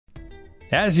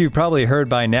As you've probably heard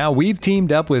by now, we've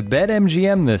teamed up with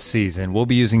BetMGM this season. We'll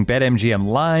be using BetMGM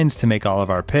lines to make all of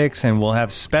our picks, and we'll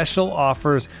have special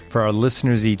offers for our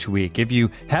listeners each week. If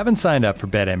you haven't signed up for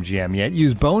BetMGM yet,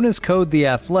 use bonus code The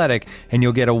Athletic, and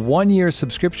you'll get a 1-year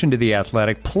subscription to The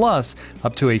Athletic, plus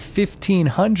up to a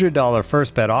 $1,500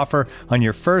 first bet offer on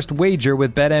your first wager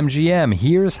with BetMGM.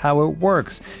 Here's how it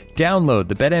works. Download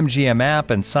the BetMGM app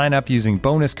and sign up using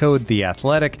bonus code The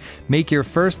Athletic. Make your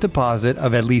first deposit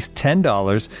of at least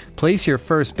 $10. Place your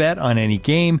first bet on any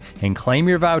game and claim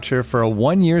your voucher for a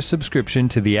 1-year subscription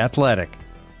to The Athletic.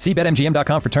 See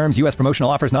BetMGM.com for terms. U.S. promotional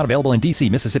offers not available in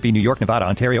D.C., Mississippi, New York, Nevada,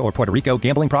 Ontario, or Puerto Rico.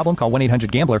 Gambling problem? Call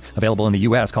 1-800-GAMBLER. Available in the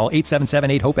U.S. Call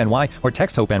 877-8-HOPE-NY or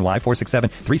text HOPE-NY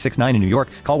 467-369 in New York.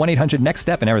 Call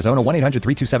 1-800-NEXT-STEP in Arizona.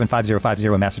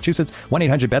 1-800-327-5050 in Massachusetts.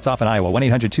 1-800-BETS-OFF in Iowa.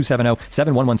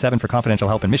 1-800-270-7117 for confidential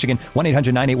help in Michigan.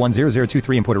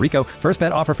 1-800-981-0023 in Puerto Rico. First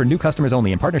bet offer for new customers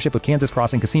only in partnership with Kansas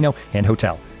Crossing Casino and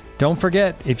Hotel. Don't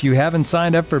forget, if you haven't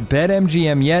signed up for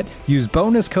BetMGM yet, use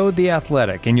bonus code The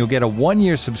Athletic, and you'll get a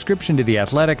 1-year subscription to The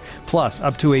Athletic, plus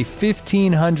up to a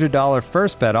 $1,500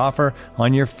 first bet offer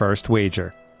on your first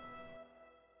wager.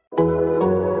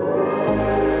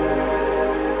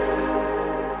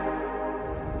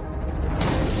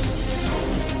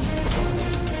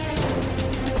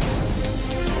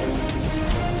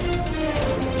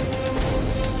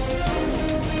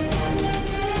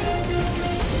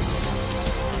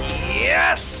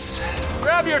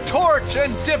 Grab your torch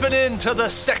and dip it into the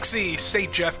sexy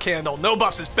St. Jeff candle. No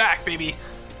Buffs is back, baby.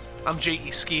 I'm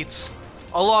J.E. Skeets,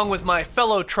 along with my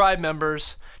fellow tribe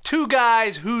members, two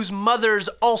guys whose mothers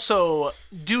also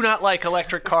do not like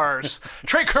electric cars.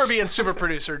 Trey Kirby and super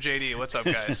producer J.D. What's up,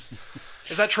 guys?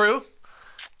 Is that true?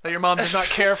 That your mom does not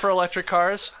care for electric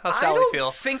cars? How's Sally feel? I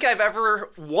don't think I've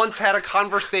ever once had a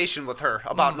conversation with her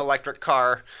about an electric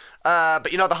car.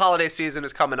 But, you know, the holiday season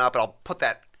is coming up, and I'll put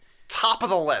that top of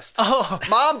the list. Oh.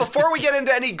 Mom, before we get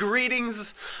into any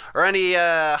greetings or any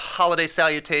holiday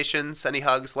salutations, any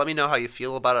hugs, let me know how you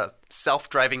feel about a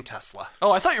self-driving Tesla.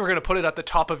 Oh, I thought you were going to put it at the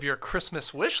top of your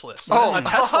Christmas wish list. Oh, a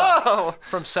Tesla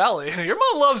from Sally. Your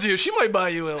mom loves you. She might buy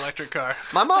you an electric car.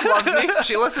 My mom loves me.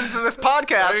 She listens to this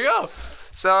podcast. There you go.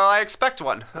 So I expect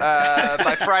one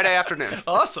by Friday afternoon.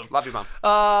 Awesome. Love you, Mom.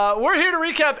 We're here to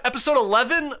recap episode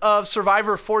 11 of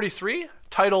Survivor 43,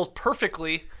 titled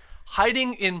perfectly,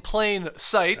 Hiding in Plain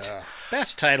Sight.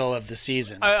 Best title of the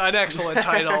season. An excellent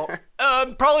title.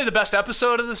 Probably the best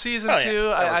episode of the season, too.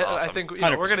 Yeah. Awesome. I think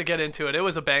we're going to get into it. It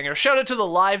was a banger. Shout out to the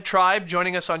live tribe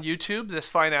joining us on YouTube this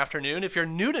fine afternoon. If you're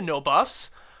new to No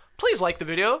Buffs, please like the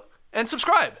video and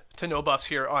subscribe to No Buffs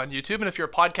here on YouTube. And if you're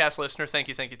a podcast listener, thank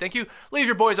you. Leave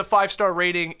your boys a 5-star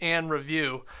rating and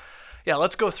review. Yeah,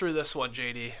 let's go through this one,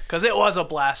 JD, because it was a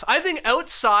blast. I think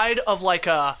outside of like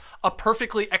a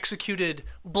perfectly executed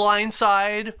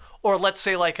blindside, or let's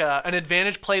say like an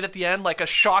advantage played at the end, like a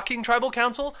shocking tribal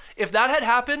council, if that had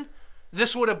happened,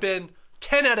 this would have been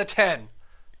 10 out of 10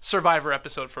 Survivor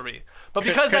episode for me. But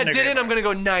because that didn't, I'm going to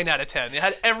go 9 out of 10. It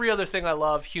had every other thing I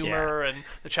love, humor, and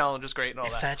the challenge was great and all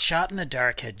that. If that shot in the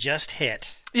dark had just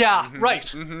hit. Yeah, right.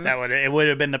 Mm-hmm. It would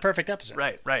have been the perfect episode.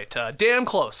 Right. Damn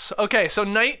close. Okay, so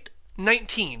night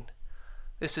 19.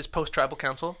 This is post-tribal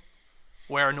council,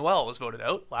 where Noelle was voted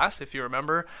out last, if you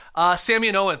remember. Sammy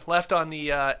and Owen left on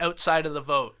the outside of the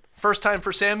vote. First time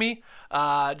for Sammy,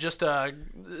 just a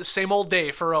same old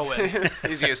day for Owen.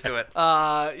 He's used to it.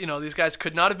 These guys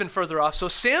could not have been further off. So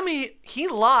Sammy, he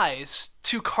lies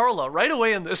to Carla right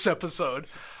away in this episode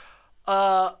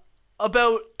about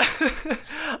about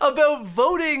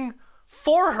voting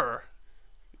for her.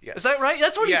 Yes. Is that right?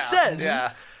 That's what he says.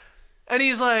 Yeah. And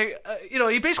he's like,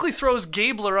 he basically throws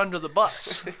Gabler under the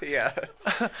bus. Yeah.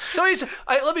 So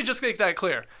let me just make that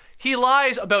clear. He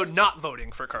lies about not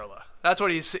voting for Carla. That's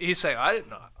what he's saying. I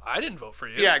didn't vote for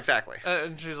you. Yeah, exactly.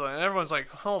 And she's like, and everyone's like,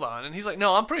 hold on. And he's like,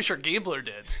 no, I'm pretty sure Gabler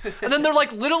did. And then they're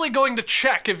like literally going to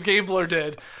check if Gabler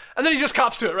did. And then he just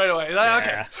cops to it right away. Like,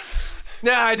 okay.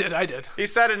 Yeah, I did. He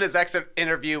said in his exit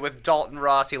interview with Dalton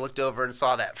Ross, he looked over and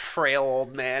saw that frail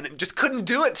old man and just couldn't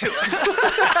do it to him.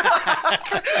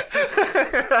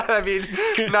 I mean,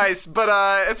 nice. But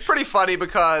it's pretty funny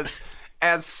because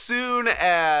as soon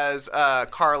as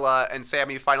Carla and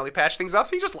Sammy finally patch things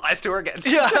up, he just lies to her again.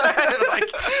 Yeah.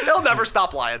 He'll never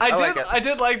stop lying. I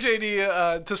did like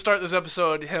JD to start this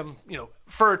episode, him,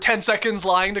 for 10 seconds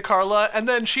lying to Carla. And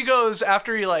then she goes,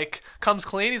 after he comes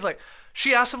clean, he's like,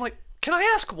 she asks him can I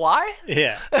ask why?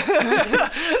 Yeah.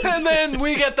 And then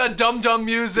we get the dum-dum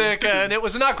music, and it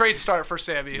was not a great start for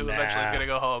Sammy, who eventually is going to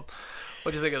go home.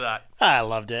 What do you think of that? I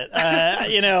loved it.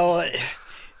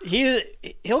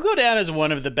 He'll go down as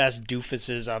one of the best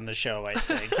doofuses on the show, I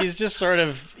think. He's just sort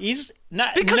of, he's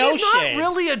not, because no he's not shade.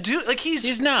 really a dude. Like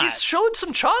he's not. He's showed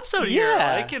some chops out here.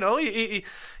 Yeah. Like, you know, he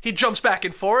jumps back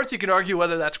and forth. You can argue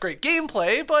whether that's great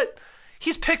gameplay, but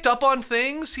he's picked up on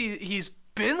things. He's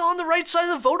been on the right side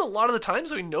of the vote a lot of the time,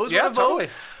 so he knows where to vote.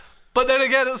 But then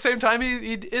again, at the same time,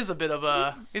 he is a bit of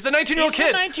he's a 19-year-old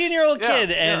kid. He's a 19-year-old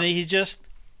kid, and he's just,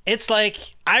 it's like,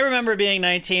 I remember being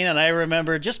 19, and I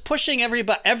remember just pushing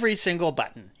every single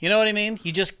button. You know what I mean?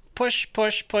 You just push,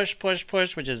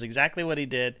 which is exactly what he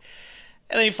did.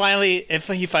 And then if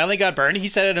he finally got burned, he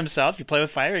said it himself, you play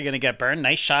with fire, you're going to get burned.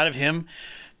 Nice shot of him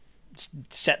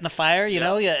setting the fire, you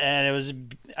know, and it was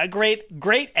a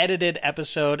great edited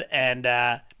episode. And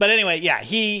but anyway,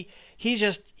 he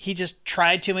just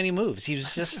tried too many moves. He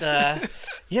was just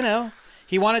you know,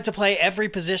 he wanted to play every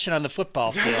position on the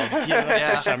football field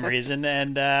for some reason,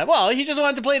 and he just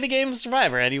wanted to play the game of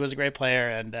Survivor, and he was a great player,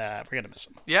 and we're gonna miss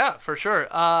him. Yeah, for sure.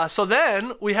 So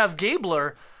then we have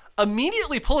Gabler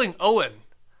immediately pulling Owen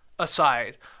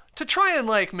aside to try and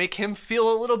like make him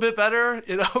feel a little bit better,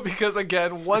 you know, because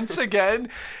once again,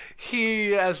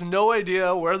 he has no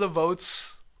idea where the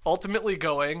vote's ultimately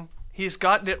going. He's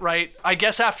gotten it right, I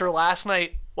guess, after last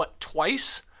night,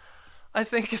 twice? I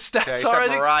think his stats he are.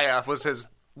 said Mariah was his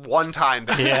one time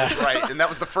that he was right, and that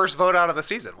was the first vote out of the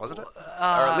season, wasn't it?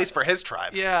 Or at least for his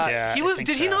tribe. Yeah. He was. think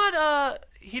Did he so. not?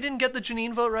 He didn't get the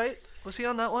Janine vote right. Was he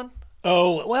on that one?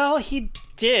 Oh, well, he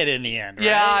did in the end, right?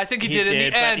 Yeah, I think he did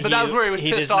in the end, but that was where he was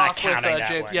pissed does not off with count on that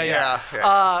James. one.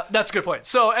 Yeah. That's a good point.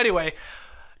 So anyway,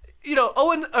 you know,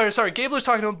 Gabler's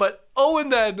talking to him, but Owen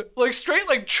then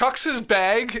straight chucks his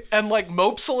bag and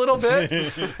mopes a little bit,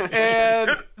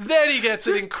 and then he gets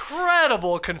an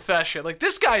incredible confession.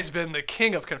 This guy's been the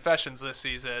king of confessions this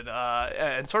season,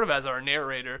 and sort of as our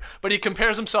narrator. But he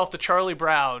compares himself to Charlie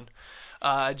Brown,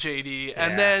 JD,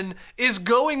 and then is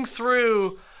going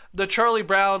through the Charlie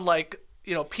Brown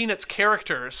Peanuts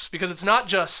characters, because it's not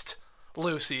just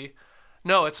Lucy.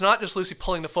 No, it's not just Lucy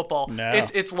pulling the football. No.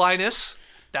 It's Linus.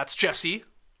 That's Jesse.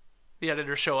 The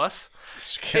editors show us.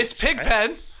 It's It's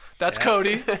Pigpen. That's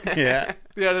Cody. Yeah.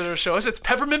 The editors show us. It's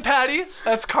Peppermint Patty.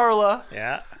 That's Carla.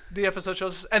 Yeah. The episode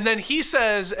shows us. And then he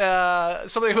says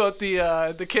something about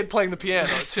the kid playing the piano,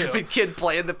 too. Stupid kid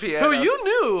playing the piano. Who you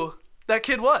knew that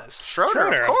kid was.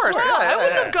 Schroeder, of course. Wow, Yeah, I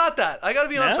wouldn't have got that. I got to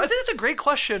be honest. I think that's a great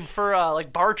question for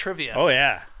bar trivia. Oh,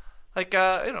 yeah.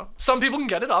 Some people can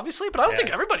get it, obviously, but I don't think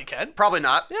everybody can. Probably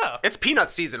not. Yeah. It's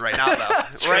Peanuts season right now,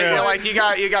 though. True. Right? You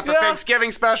got the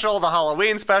Thanksgiving special, the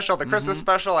Halloween special, the Christmas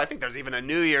special. I think there's even a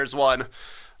New Year's one.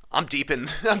 I'm deep in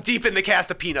the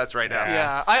cast of Peanuts right now.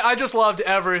 Yeah, I just loved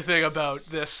everything about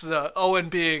this. Owen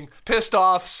being pissed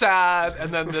off, sad,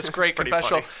 and then this great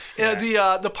confessional.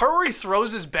 The part where he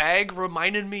throws his bag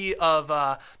reminded me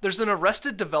of there's an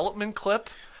Arrested Development clip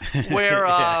where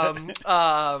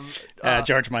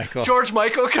George Michael. George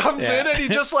Michael comes in and he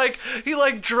just he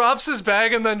drops his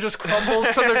bag and then just crumbles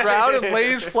to the ground and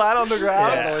lays flat on the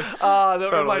ground.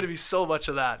 That reminded me so much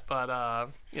of that. But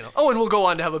Owen will go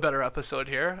on to have a better episode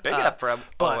here. Big up for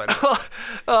Owen.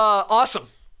 Awesome.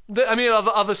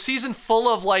 Of a season full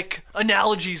of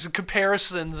analogies and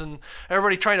comparisons and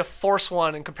everybody trying to force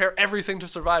one and compare everything to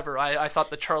Survivor, I thought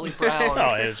the Charlie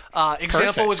Brown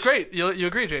example was great. You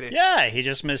agree, JD? Yeah, he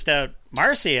just missed out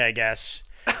Marcy, I guess.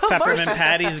 Peppermint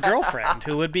Patty's girlfriend,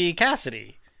 who would be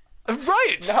Cassidy.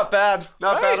 Right. Not bad.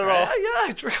 Not bad at all. Yeah,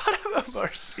 I forgot about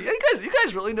Marcy. You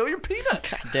guys really know your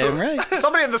Peanuts. Damn right.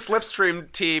 Somebody in the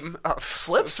Slipstream team.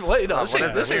 Slips? Wait, no, this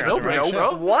is no break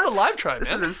show. What? This is the Live Tribe, This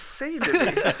man. is insane to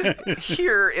me.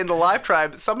 Here in the Live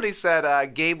Tribe, somebody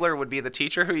said Gabler would be the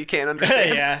teacher who you can't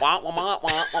understand. Yeah. Wah, wah, wah,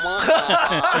 wah, wah,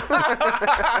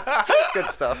 wah.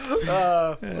 Good stuff.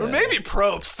 Or maybe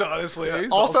Probst, honestly.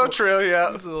 He's Also true,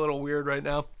 yeah. This is a little weird right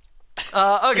now.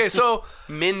 Okay, so...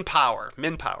 Min Power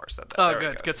said that. Oh, There we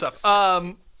good. go. Good stuff.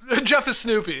 Jeff is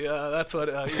Snoopy. That's what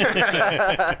you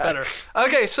said. Better.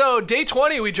 Okay, so day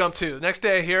 20 we jump to. Next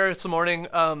day here, it's the morning.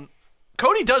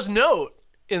 Cody does note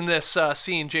in this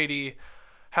scene, JD,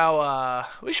 how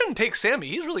we shouldn't take Sammy.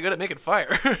 He's really good at making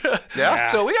fire. Yeah.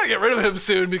 So we got to get rid of him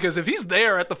soon, because if he's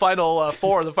there at the final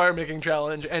four of the fire making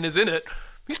challenge and is in it,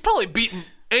 he's probably beaten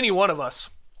any one of us.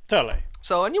 Totally.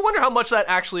 So, and you wonder how much that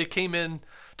actually came in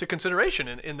to consideration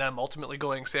in them ultimately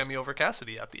going Sammy over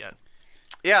Cassidy at the end.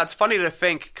 Yeah, it's funny to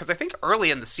think, because I think early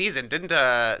in the season, didn't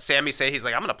Sammy say, he's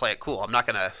like, I'm going to play it cool. I'm not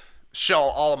going to show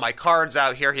all of my cards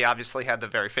out here. He obviously had the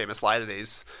very famous lie to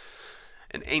these.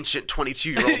 an ancient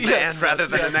 22-year-old man Yes, rather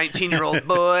than a 19-year-old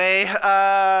boy.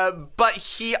 But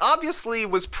he obviously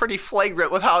was pretty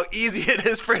flagrant with how easy it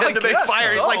is for him to make guess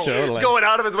fire. He's so. like Totally. going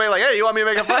out of his way like, hey, you want me to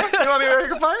make a fire? You want me to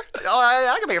make a fire? Oh,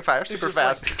 I can make a fire super Just, like,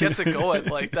 fast. gets it going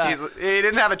like that. He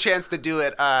didn't have a chance to do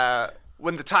it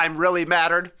when the time really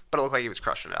mattered, but it looked like he was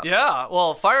crushing it out. Yeah,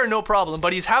 well, fire, no problem.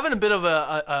 But he's having a bit of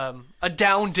a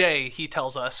down day, he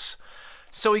tells us.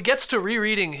 So he gets to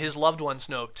rereading his loved one's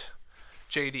note,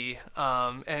 JD,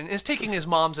 and is taking his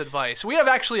mom's advice. We have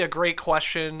actually a great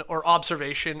question or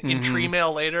observation in Tree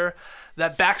Mail later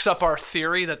that backs up our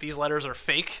theory that these letters are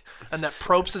fake and that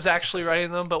Probst is actually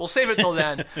writing them, but we'll save it till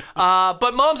then.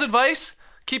 But mom's advice,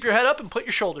 keep your head up and put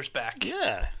your shoulders back.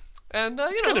 Yeah. And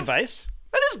It's good advice.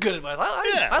 That is good advice.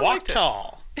 I Walk liked it.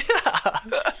 tall.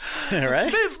 Yeah.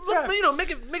 Right? Make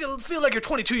it feel like you're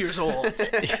 22 years old.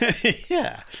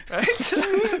 Yeah. Right?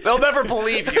 They'll never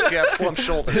believe you if you have slim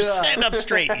shoulders. Stand up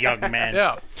straight, young man.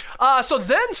 Yeah. So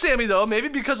then Sammy, though, maybe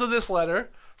because of this letter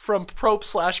from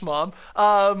Probe/Mom,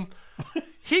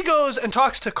 he goes and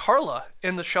talks to Carla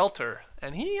in the shelter.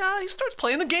 And he starts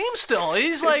playing the game still.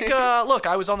 He's like, look,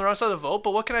 I was on the wrong side of the vote,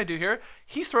 but what can I do here?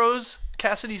 He throws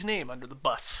Cassidy's name under the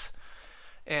bus.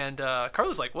 And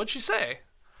Carla's like, what'd she say?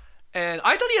 And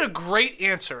I thought he had a great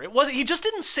answer. He just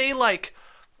didn't say like,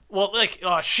 well, like,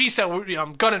 she said,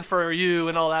 I'm gunning for you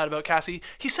and all that about Cassie.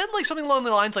 He said like something along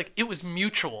the lines like, it was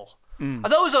mutual. I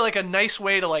thought it was like a nice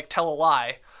way to like tell a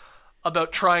lie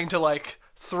about trying to like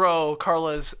throw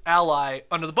Carla's ally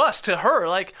under the bus to her.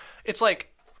 Like, it's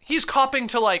like he's copping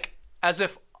to like as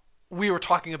if we were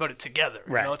talking about it together.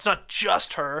 Right. You know, it's not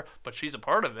just her, but she's a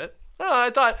part of it.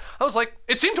 I was like,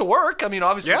 it seemed to work. I mean,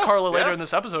 obviously Yeah, Carla later yeah. in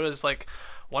this episode is like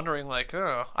wondering like,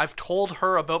 I've told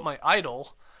her about my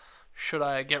idol. Should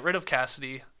I get rid of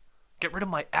Cassidy? Get rid of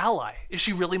my ally? Is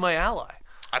she really my ally?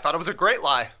 I thought it was a great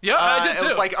lie. Yeah, I did It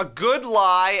was too. like a good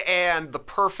lie and the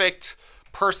perfect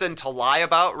person to lie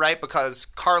about, right? Because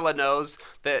Carla knows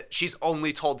that she's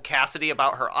only told Cassidy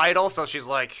about her idol, so she's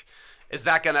like, is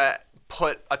that going to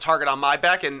put a target on my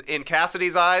back in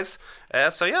Cassidy's eyes?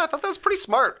 So yeah, I thought that was pretty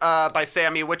smart by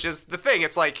Sammy, which is the thing.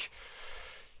 It's like,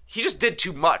 he just did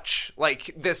too much.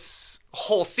 Like, this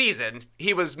whole season,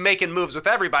 he was making moves with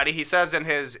everybody. He says in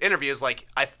his interviews, like,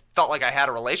 I felt like I had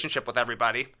a relationship with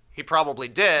everybody. He probably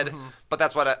did, but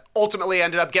that's what ultimately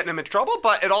ended up getting him in trouble.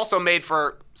 But it also made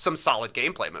for some solid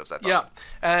gameplay moves, I thought. Yeah.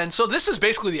 And so this is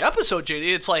basically the episode,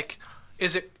 JD. It's like,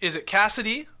 is it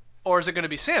Cassidy or is it going to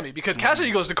be Sammy? Because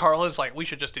Cassidy goes to Carla and is like, we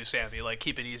should just do Sammy. Like,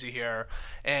 keep it easy here.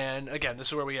 And again, this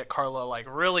is where we get Carla like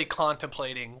really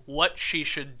contemplating what she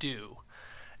should do.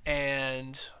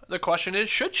 And the question is,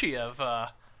 should she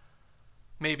have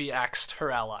maybe axed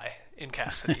her ally in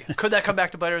Cassidy? Could that come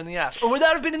back to bite her in the ass? Or would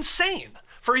that have been insane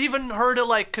for even her to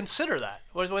like consider that?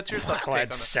 What's your take on Well, at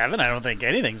that? 7, I don't think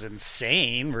anything's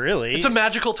insane, really. It's a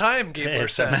magical time, Gabler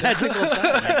It's a said. magical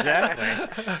time,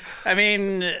 exactly. I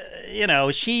mean,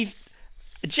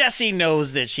 Jesse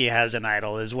knows that she has an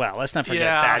idol as well. Let's not forget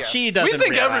Yeah. that. Yes. She We doesn't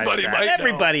think realize everybody that. might know.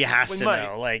 Everybody has We to might.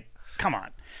 know. Like, come on.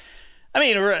 I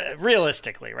mean,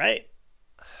 realistically, right?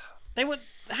 They would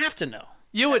have to know.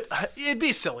 It'd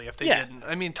be silly if they Yeah. didn't.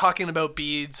 I mean, talking about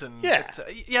beads and Yeah.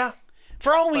 yeah,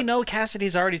 For all we know,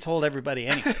 Cassidy's already told everybody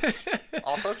anyways.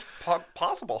 Also, it's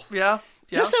possible. yeah.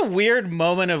 Just a weird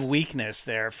moment of weakness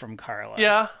there from Carla.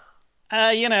 Yeah.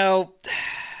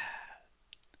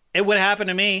 It would happen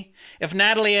to me. If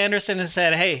Natalie Anderson had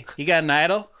said, hey, you got an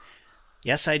idol?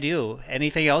 Yes, I do.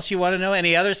 Anything else you want to know?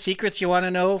 Any other secrets you want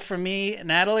to know from me,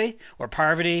 Natalie? Or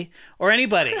Parvati? Or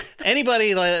anybody?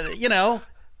 Anybody,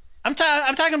 I'm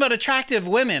talking about attractive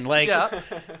women. Like, Yeah.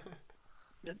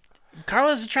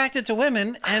 Carla's attracted to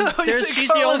women, and You think she's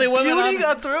the Carla's only woman beauty on...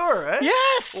 got through her, right?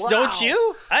 Yes, Wow. don't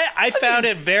you? I found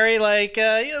it very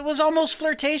it was almost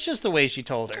flirtatious the way she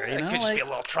told her. It could just be a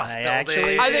little trust I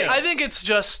building. actually- I think it's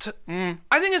just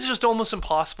I think it's just almost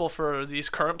impossible for these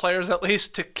current players at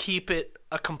least to keep it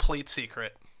a complete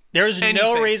secret. There's no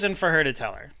anything. reason for her to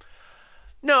tell her.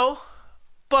 No.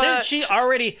 But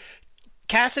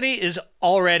Cassidy is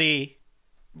already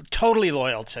totally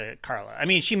loyal to Carla. I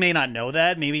mean, she may not know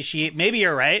that. Maybe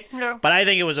you're right. Yeah. But I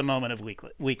think it was a moment of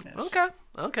weakness.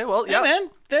 Okay. Well, Yeah, yeah.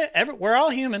 man. We're all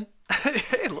human,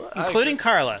 Hey, look, including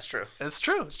Carla. That's true. It's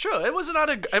true. It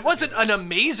wasn't an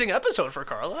amazing episode for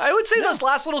Carla. I would say this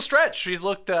last little stretch, she's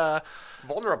looked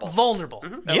vulnerable.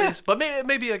 At Yeah. least. But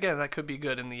maybe again that could be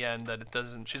good in the end. That it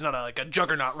doesn't. She's not like a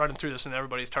juggernaut running through this and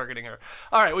everybody's targeting her.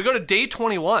 All right, we go to day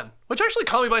 21, which actually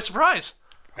caught me by surprise.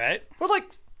 Right? We're like,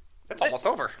 It's almost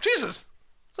over. Jesus,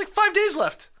 it's like 5 days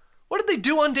left. What did they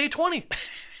do on day 20?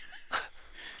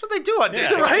 What did they do on day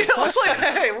 20? Right? I was like,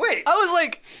 Hey, wait. I was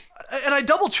like, and I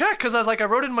double checked because I was like, I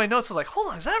wrote it in my notes. I was like, hold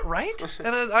on, is that right?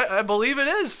 And I believe it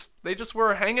is. They just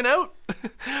were hanging out.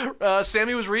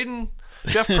 Sammy was reading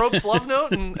Jeff Probst's love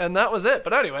note, and that was it.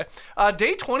 But anyway,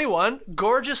 day 21,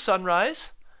 gorgeous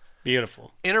sunrise.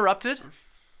 Beautiful. Interrupted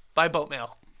by boat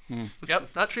mail. Yep,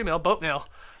 not tree mail, boat mail.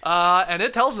 And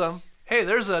it tells them, hey,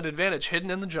 there's an advantage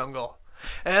hidden in the jungle.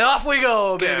 And off we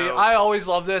go, baby. Go. I always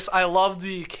love this. I love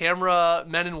the camera,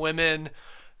 men and women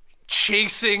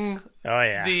chasing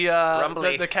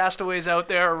the castaways out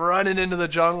there, running into the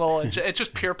jungle. And it's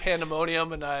just pure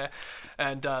pandemonium.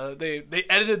 And they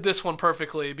edited this one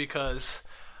perfectly because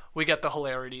we get the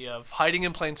hilarity of hiding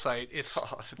in plain sight. It's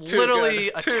literally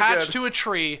attached to a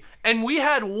tree. And we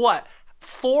had,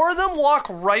 4 of them walk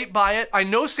right by it. I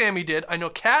know Sammy did. I know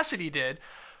Cassidy did.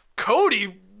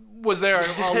 Cody was there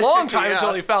a long time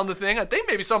until he found the thing. I think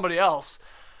maybe somebody else.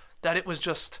 That it was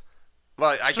just...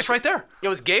 Well, I just guess right there. It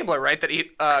was Gabler, right?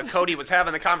 That Cody was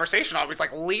having the conversation on. He was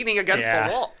like leaning against the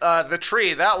wall, the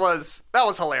tree. That was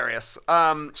hilarious.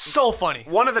 So funny.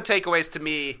 One of the takeaways to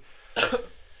me, I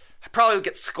probably would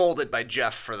get scolded by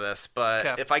Jeff for this,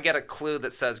 but if I get a clue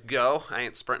that says go, I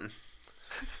ain't sprinting.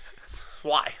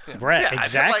 Why? Right,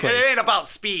 exactly. It ain't about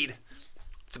speed.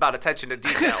 It's about attention to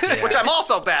detail, which I'm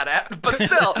also bad at. But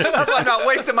still, that's why I'm not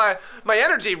wasting my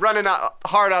energy running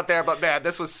hard out there. But man,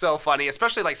 this was so funny,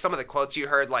 especially like some of the quotes you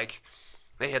heard. Like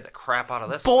they hit the crap out of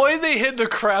this. Boy, they hit the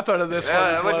crap out of this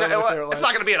one. It's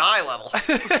not going to be an eye level.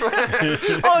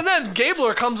 Oh, and then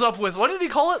Gabler comes up with, what did he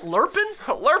call it? Lurpin?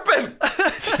 Lurpin.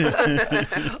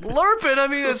 Lurpin, I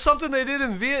mean, it's something they did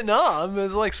in Vietnam.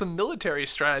 It's like some military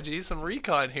strategy, some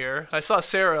recon here. I saw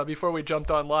Sarah before we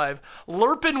jumped on live.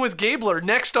 Lurpin with Gabler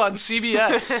next on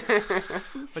CBS.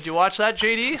 Would you watch that,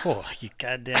 JD? Oh, you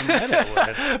goddamn right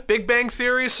I would. Big Bang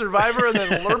Theory, Survivor, and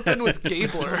then Lurpin with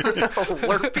Gabler.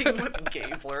 Lurping with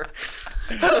Gabler.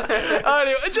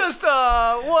 Anyway, just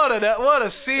what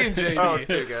a scene, JD. Oh, it's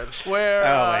too good. Where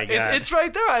my God. it's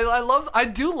right there. I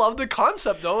do love the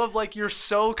concept though of like you're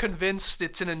so convinced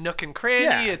it's in a nook and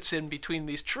cranny. Yeah. It's in between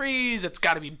these trees. It's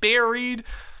got to be buried.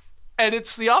 And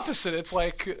it's the opposite. It's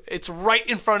like it's right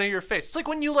in front of your face. It's like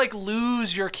when you like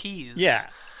lose your keys. Yeah,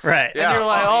 right. And you're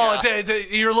like,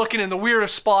 you're looking in the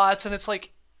weirdest spots, and it's like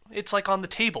on the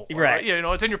table. Right. You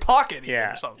know, it's in your pocket.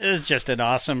 Yeah, or something. it was just an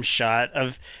awesome shot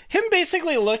of him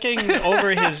basically looking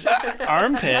over his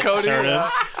armpit, Cody, sort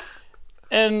of,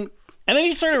 and then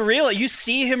he sort of you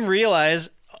see him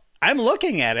realize, I'm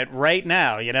looking at it right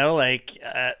now. You know, like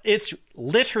it's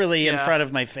literally in front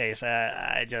of my face.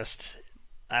 I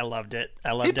loved it.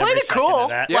 I loved he played every it second cool. of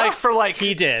that. Like for like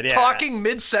he did talking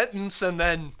mid sentence and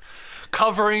then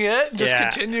covering it and just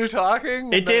continue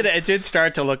talking. It did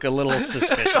start to look a little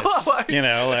suspicious. You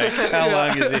know, like how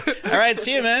long is he? All right,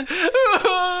 see you, man. See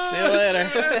you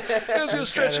later. I was gonna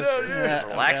stretch it out here.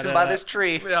 Relaxing by this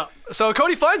tree. Yeah. So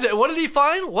Cody finds it. What did he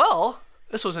find? Well,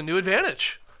 this was a new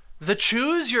advantage. The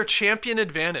choose your champion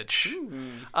advantage.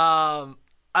 I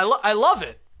love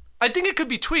it. I think it could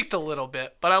be tweaked a little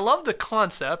bit, but I love the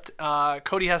concept.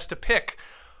 Cody has to pick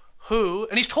who,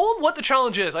 and he's told what the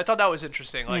challenge is. I thought that was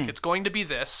interesting. Like, it's going to be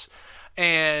this,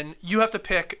 and you have to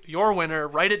pick your winner,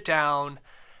 write it down,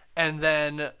 and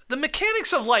then the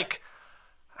mechanics of, like,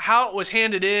 how it was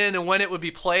handed in and when it would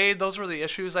be played, those were the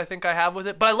issues I think I have with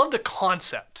it. But I love the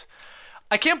concept.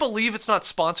 I can't believe it's not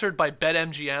sponsored by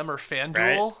BetMGM or FanDuel.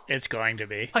 Right? It's going to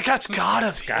be. Like, that's gotta be.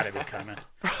 It's got to be coming.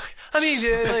 I mean,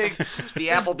 like, The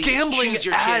Applebee's gambling choose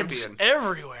your ads champion.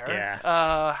 everywhere.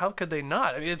 Yeah. How could they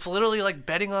not? I mean, it's literally like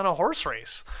betting on a horse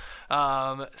race.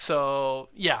 So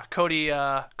yeah, Cody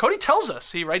tells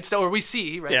us, he writes down, or we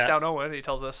see, he writes down Owen, he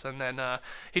tells us, and then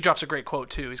he drops a great quote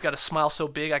too. He's got a smile so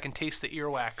big I can taste the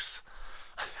earwax.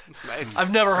 Nice.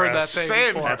 I've never heard that Gross. saying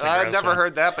Same. before. I've gross never one.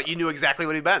 heard that, but you knew exactly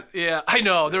what he meant. Yeah, I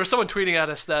know. There was someone tweeting at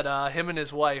us that him and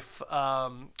his wife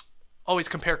always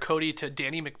compare Cody to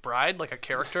Danny McBride, like a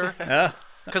character.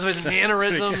 Because of his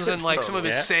mannerisms and like some of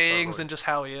his sayings and just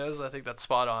how he is. I think that's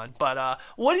spot on. But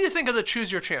what do you think of the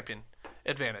choose your champion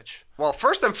advantage? Well,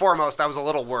 first and foremost, I was a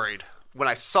little worried when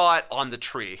I saw it on the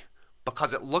tree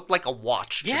because it looked like a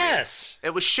watch to me. Yes.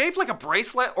 It was shaped like a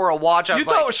bracelet or a watch. I You was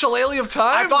thought like, it was Shillelagh of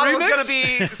Time? I thought it was remix?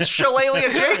 going to be Shillelagh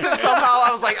adjacent somehow. I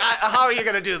was like, how are you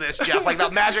going to do this, Jeff? Like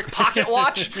that magic pocket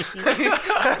watch?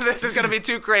 This is going to be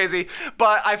too crazy.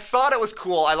 But I thought it was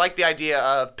cool. I like the idea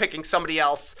of picking somebody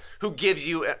else who gives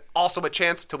you also a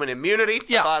chance to win immunity.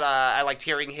 Yeah. I thought I liked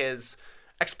hearing his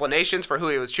explanations for who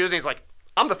he was choosing. He's like,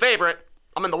 I'm the favorite.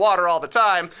 I'm in the water all the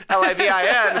time.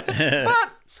 Lavin.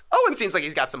 But Owen seems like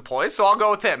he's got some poise, so I'll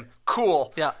go with him.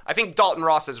 Cool. Yeah. I think Dalton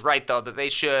Ross is right, though, that they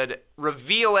should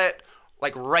reveal it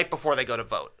like right before they go to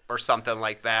vote or something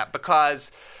like that,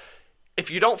 because if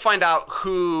you don't find out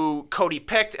who Cody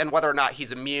picked and whether or not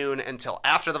he's immune until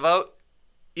after the vote,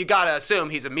 you got to assume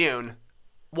he's immune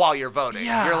while you're voting.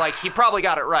 Yeah. You're like, he probably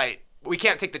got it right. We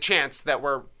can't take the chance that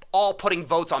we're all putting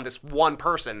votes on this one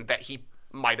person that he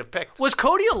might have picked. Was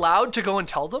Cody allowed to go and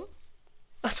tell them?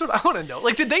 That's what I want to know.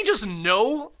 Like, did they just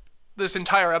know this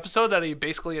entire episode that he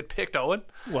basically had picked Owen?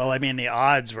 Well, I mean, the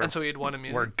odds were And so he had won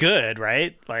immunity. were good,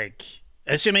 right? Like,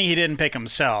 assuming he didn't pick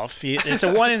himself, it's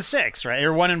a 1 in 6, right?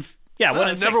 Or 1 in 6.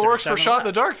 It never works for Shot in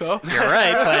the Dark, though. You're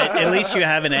right, but at least you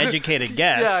have an educated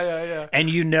guess. Yeah. And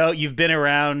you know, you've been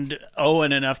around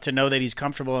Owen enough to know that he's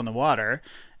comfortable in the water.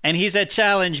 And he's a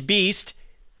challenge beast,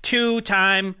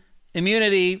 2-time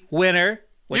immunity winner,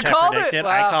 which You called I predicted. it.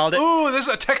 Wow. I called it. Ooh, this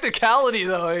is a technicality,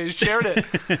 though. You shared it.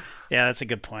 Yeah, that's a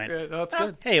good point. Yeah, no, that's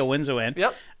good. Hey, a win's a win.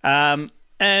 Yep. I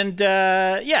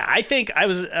think I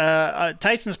was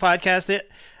Tyson's podcast that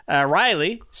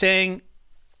Riley saying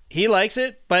he likes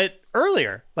it, but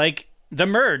earlier, like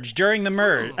during the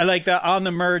merge, like on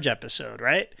the merge episode,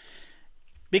 right?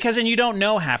 Because then you don't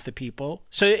know half the people,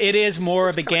 so it is more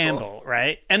of a gamble,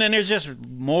 right? And then there's just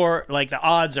more, like the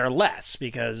odds are less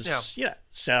because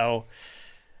so.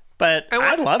 But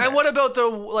I love it. And what about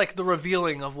the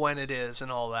revealing of when it is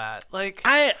and all that? Like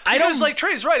I because don't like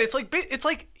Trey's right. It's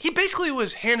like he basically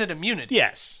was handed immunity.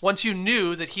 Yes. Once you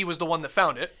knew that he was the one that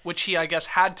found it, which he I guess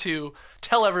had to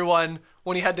tell everyone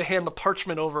when he had to hand the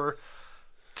parchment over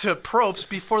to Probst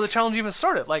before the challenge even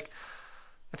started. Like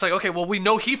it's like, okay, well we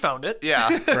know he found it. Yeah.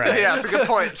 Right. Yeah, that's a good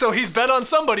point. So he's bet on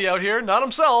somebody out here, not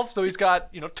himself. So he's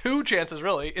got 2 chances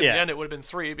really. In the Yeah. end, it would have been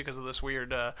 3 because of this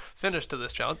weird finish to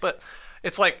this challenge. But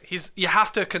it's like you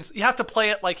have to play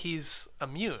it like he's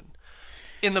immune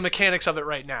in the mechanics of it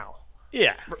right now.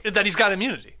 Yeah. That he's got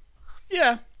immunity.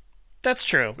 Yeah, that's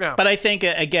true. Yeah. But I think,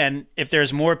 again, if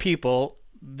there's more people,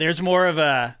 there's more of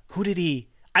a, who did he,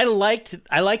 I like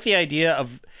the idea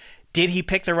of, did he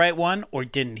pick the right one or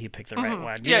didn't he pick the right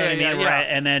one? You know what I mean? Yeah. Right.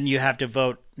 And then you have to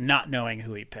vote not knowing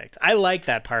who he picked. I like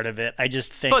that part of it. I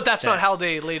just think But that's not how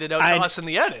they laid it out to us in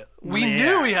the edit. We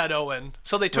knew he had Owen,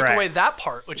 so they took Right. away that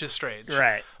part, which is strange.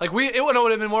 Right. Like it would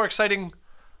have been more exciting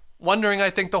wondering, I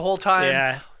think, the whole time.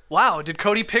 Yeah. Wow, did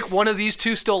Cody pick one of these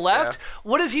 2 still left? Yeah.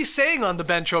 What is he saying on the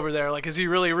bench over there? Like, is he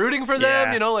really rooting for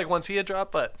them? Yeah. Like once he had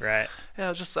dropped? But Right. yeah,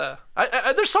 it's just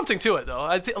there's something to it though.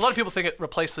 A lot of people think it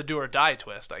replaced the do or die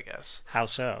twist. I guess How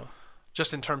so?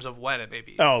 just in terms of when it may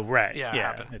be. Oh, right. Yeah, Yeah.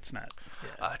 happened. It's not.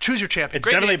 Choose your champion. It's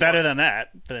Great definitely name for better it. than that,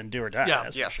 than do or die. Yeah.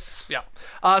 that's for Yes.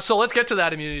 Yeah. So let's get to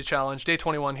that immunity challenge. Day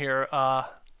 21 here.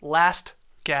 Last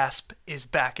gasp is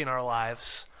back in our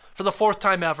lives. For the 4th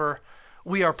time ever,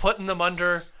 we are putting them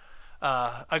under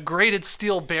a grated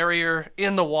steel barrier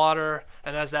in the water,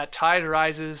 and as that tide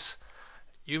rises,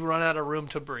 you run out of room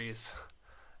to breathe.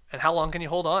 And how long can you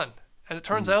hold on? And it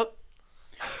turns out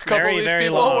a couple Very, of these very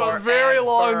people, long. a very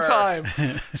long Forever.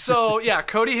 time. So yeah,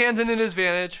 Cody hands in his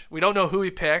advantage. We don't know who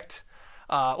he picked.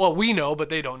 Well, we know, but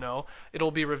they don't know. It'll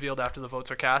be revealed after the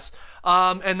votes are cast.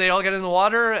 And they all get in the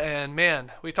water, and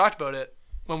man, we talked about it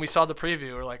when we saw the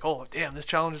preview. We're like, oh, damn, this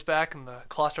challenge is back, and the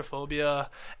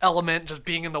claustrophobia element, just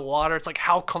being in the water. It's like,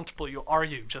 how comfortable are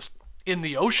you just in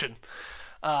the ocean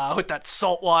with that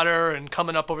salt water and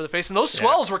coming up over the face? And those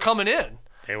swells were coming in.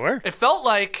 They were. It felt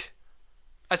like,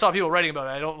 I saw people writing about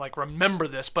it, I don't remember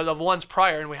this, but of ones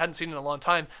prior, and we hadn't seen it in a long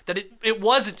time, that it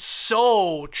wasn't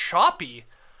so choppy.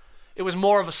 It was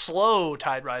more of a slow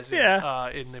tide rising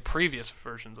in the previous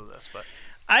versions of this. But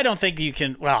I don't think you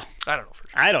can, well, I don't know for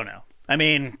sure. I don't know. I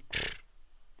mean,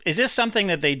 is this something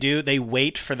that they do? They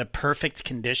wait for the perfect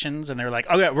conditions and they're like,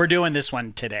 okay, we're doing this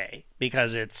one today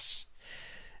because it's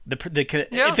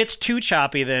if it's too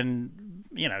choppy, then,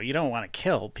 you don't want to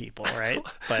kill people, right?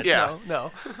 But Yeah.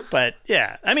 No. But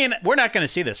yeah, I mean, we're not going to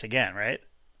see this again, right?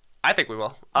 I think we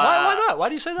will. Why not? Why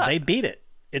do you say that? They beat it.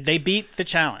 They beat the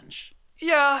challenge.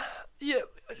 Yeah,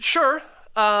 sure.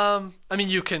 I mean,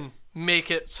 you can make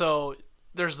it so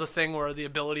there's the thing where the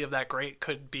ability of that grate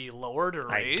could be lowered or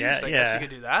raised. I guess you could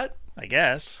do that. I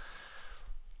guess.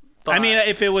 But, I mean,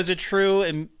 if it was a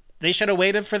true, they should have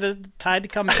waited for the tide to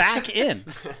come back in.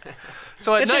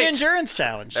 so at It's night, an endurance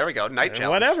challenge. There we go. Night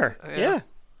challenge. Whatever. Yeah.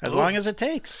 As long as it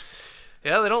takes.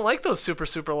 yeah, they don't like those super,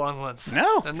 super long ones.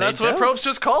 No, and they that's what don't. Probst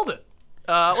just called it.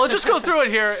 Well, just go through it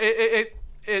here.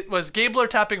 It was Gabler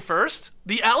tapping first,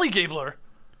 the alley Gabler.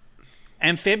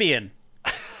 Amphibian.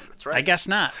 That's right. I guess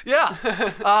not.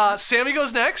 Yeah. Sammy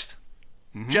goes next.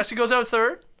 Mm-hmm. Jesse goes out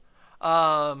third.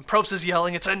 Probst is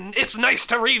yelling, it's nice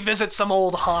to revisit some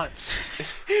old haunts.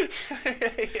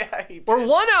 Yeah, he did. We're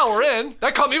 1 hour in.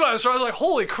 That caught me by surprise. I was like,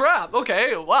 holy crap.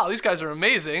 Okay, wow, these guys are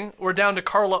amazing. We're down to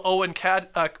Carla, Owen,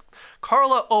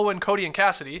 Cody, and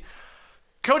Cassidy.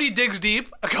 Cody digs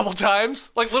deep a couple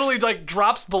times, like literally like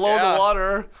drops below the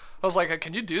water. I was like,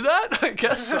 can you do that? I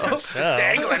guess so. Just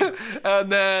dangling.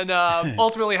 And then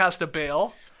ultimately has to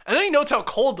bail. And then he notes how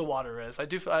cold the water is. I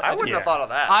wouldn't have thought of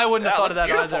that. I wouldn't have thought of that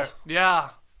beautiful. either.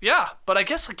 Yeah. But I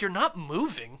guess like you're not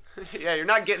moving. Yeah, you're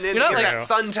not getting in You're to not, get like- that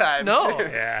sun time. No.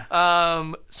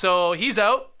 Yeah. So he's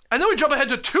out. And then we jump ahead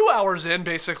to 2 hours in,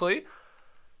 basically.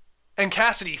 And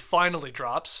Cassidy finally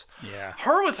drops. Yeah.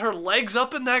 Her with her legs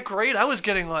up in that grate, I was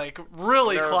getting like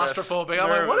really Nervous. claustrophobic. I'm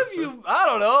like, what if you? I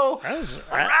don't know.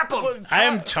 Wrap 'em. I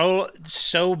am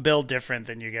so built different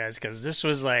than you guys because this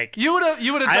was like You would have.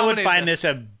 I would find this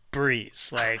a breeze.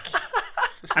 Like,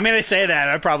 I mean, I say that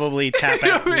I probably tap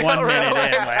out Yeah, 1 minute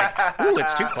right. in. Like, ooh,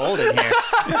 it's too cold in here.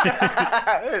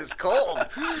 It's cold.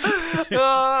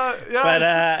 But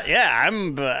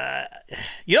I'm.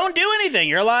 You don't do anything.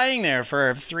 You're lying there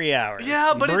for 3 hours.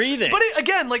 Yeah, but breathing.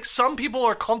 again, like some people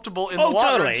are comfortable in the water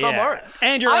totally, and some yeah. aren't.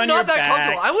 And you're I'm on not your that back.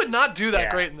 comfortable. I would not do that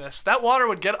Yeah. great in this. That water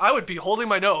would get. I would be holding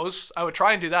my nose. I would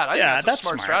try and do that. I yeah, think that's a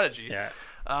smart strategy. Yeah.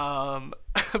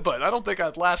 But I don't think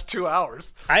I'd last 2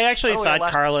 hours. I actually Only thought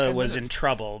last Carla 10 was minutes. in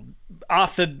trouble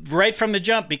right from the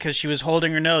jump because she was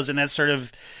holding her nose, and that's sort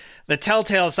of the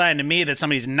telltale sign to me that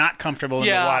somebody's not comfortable in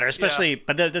Yeah, the water, especially. yeah.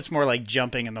 But that's more like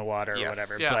jumping in the water or Yes.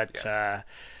 whatever. Yeah. But Yes.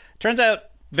 turns out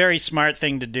very smart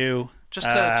thing to do. Just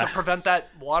to prevent that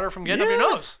water from getting up your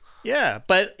nose. Yeah,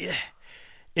 but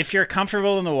if you're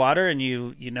comfortable in the water and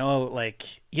you know,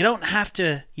 like, you don't have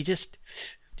to. You just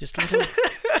little,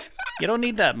 you don't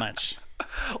need that much.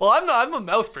 Well, I'm a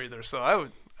mouth breather, so I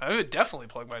would definitely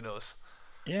plug my nose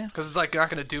Yeah. because it's like not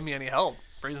going to do me any help.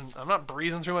 I'm not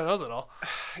breathing through my nose at all.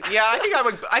 Yeah, I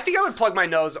think I would plug my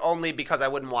nose only because I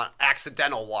wouldn't want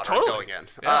accidental water Totally. going in.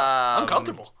 Yeah, I'm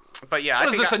comfortable. But yeah, What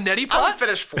I is think this, a neti I pot? would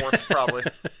finish fourth probably.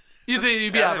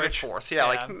 You'd be Yeah, average. fourth. Yeah,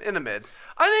 like in the mid.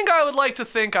 I think I would like to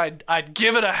think I'd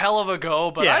give it a hell of a go,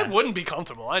 but Yeah. I wouldn't be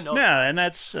comfortable. I know. No, and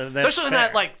that's Especially in fair.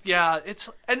 that, like, yeah, it's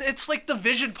like the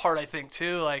vision part, I think,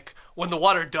 too. Like, when the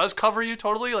water does cover you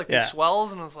totally, like, Yeah. the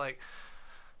swells, and it's like,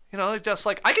 you know, just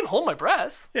like, I can hold my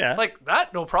breath. Yeah. Like,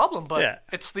 that, no problem, but Yeah.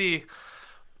 it's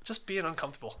just being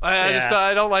uncomfortable.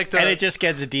 I don't like the... And it just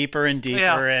gets deeper and deeper,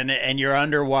 Yeah. and you're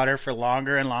underwater for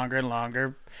longer and longer and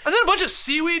longer. And then a bunch of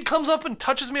seaweed comes up and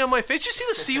touches me on my face. You see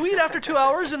the seaweed after 2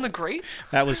 hours in the grate?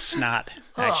 That was snot,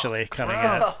 actually, coming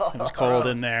out. It was cold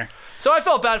in there. So I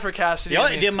felt bad for Cassidy.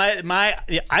 I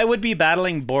mean, I would be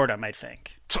battling boredom, I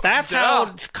think. That's Yeah.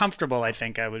 how comfortable I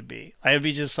think I would be. I would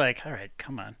be just like, all right,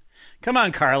 come on. Come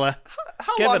on, Carla.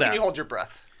 How Give long it can up. you hold your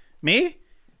breath? Me?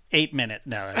 8 minutes.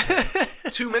 No.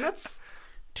 2 minutes?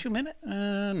 2 minutes?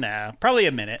 No. Probably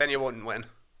a minute. Then you wouldn't win.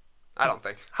 I don't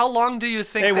think. how long do you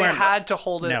think They they weren't- had to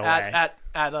hold it No way.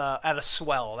 at a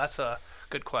swell? That's a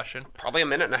good question. Probably a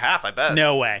minute and a half, I bet.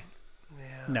 No way.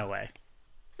 No way.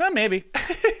 Well, maybe.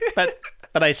 but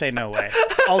I say no way.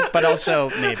 But also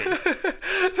maybe.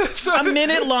 A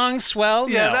minute long swell?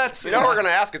 Yeah, No. that's... You know who we're going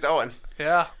to ask is Owen.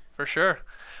 Yeah, for sure.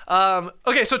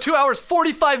 Okay, so 2 hours,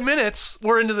 45 minutes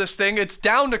we're into this thing. It's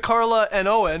down to Carla and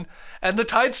Owen, and the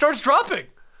tide starts dropping.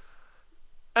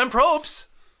 And Probst,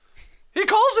 he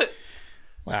calls it.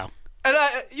 Wow. And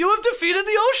you have defeated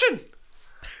the ocean.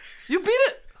 You beat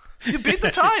it. You beat the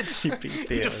tides. You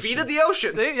Defeated the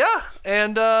ocean. Yeah,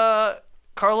 and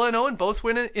Carla and Owen both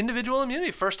win an individual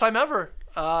immunity. First time ever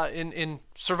in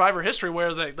Survivor history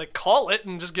where they call it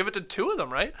and just give it to two of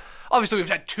them, right? Obviously, we've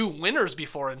had two winners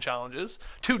before in challenges,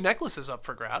 2 necklaces up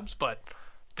for grabs, but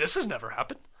this has never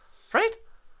happened, right?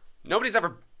 Nobody's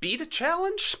ever beat a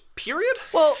challenge, period?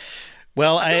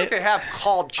 Well, I think they have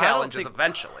called challenges think-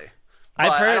 eventually.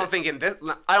 I've But heard- I don't think in this.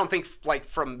 I don't think like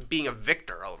from being a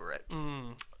victor over it.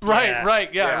 Right, Yeah.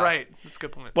 right, Yeah. right. That's a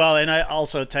good point. Well,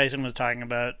 and Tyson was talking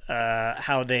about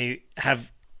how they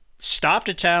have stopped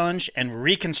a challenge and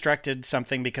reconstructed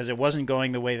something because it wasn't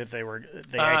going the way that they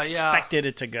expected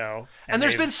it to go. And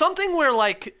there's they've- been something where,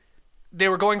 like, they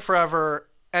were going forever,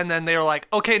 and then they were like,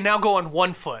 okay, now go on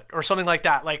 1 foot, or something like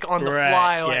that, like on the Right,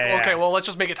 fly. Like, yeah, okay, yeah. well, let's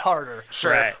just make it harder.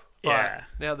 Sure. right. But Yeah.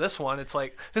 now this one, it's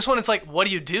like, what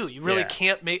do you do? You really Yeah.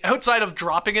 can't make, outside of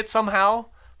dropping it somehow,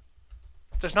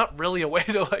 there's not really a way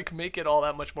to, like, make it all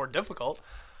that much more difficult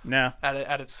No.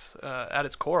 at its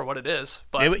core, what it is.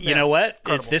 But You know what?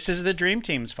 incredible. This is the Dream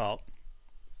Team's fault.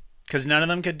 Because none of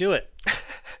them could do it.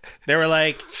 They were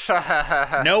like,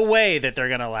 no way that they're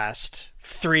going to last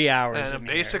 3 hours. And in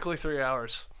basically 3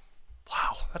 hours.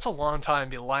 Wow, that's a long time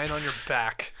to be lying on your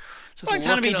back. It's a long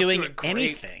time to be looking up doing through a grate.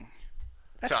 anything.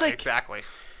 That's So, like exactly.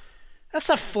 that's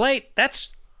a flight. That's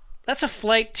a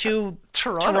flight to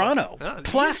Toronto. Yeah,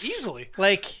 Plus, easily.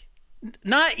 like,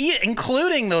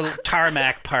 including the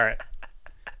tarmac part.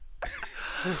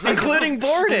 including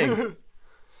boarding.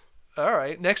 All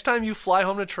right. Next time you fly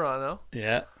home to Toronto,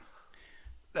 Yeah.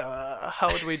 how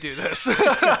would we do this? We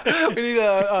need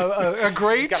a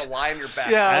grate. You gotta lie on your back.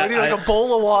 Yeah, we need like a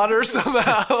bowl of water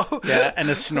somehow. Yeah, and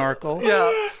a snorkel.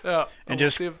 Yeah. And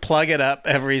just plug it up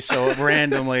every so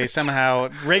randomly, somehow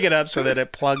rig it up so that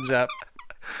it plugs up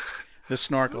the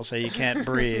snorkel so you can't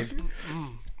breathe.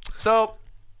 So,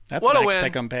 That's what a Max win.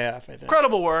 Pick'em payoff, I think.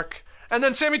 Incredible work. And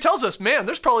then Sammy tells us, man,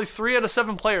 there's probably 3 out of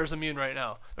 7 players immune right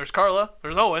now. There's Carla,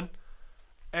 there's Owen,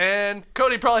 and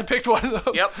Cody probably picked one of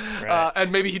them. Yep. Right.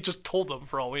 And maybe he just told them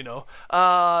for all we know.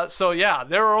 So yeah,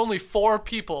 there are only 4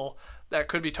 people that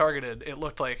could be targeted, it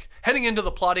looked like. Heading into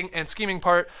the plotting and scheming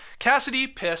part, Cassidy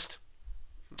pissed.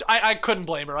 I couldn't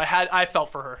blame her. I felt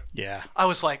for her. Yeah. I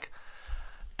was like,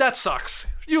 that sucks.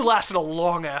 You lasted a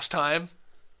long-ass time.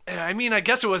 I mean, I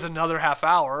guess it was another half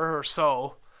hour or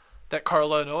so that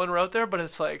Carla and Owen were out there, but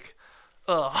it's like,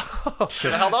 ugh.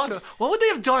 Should have held on. What would they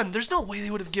have done? There's no way they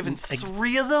would have given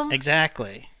 3 of them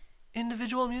Exactly.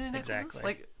 individual immunity necklaces. Exactly.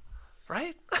 Like,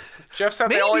 right? Jeff said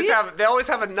Maybe. they always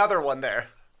have another one there,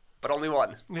 but only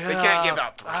one. They can't give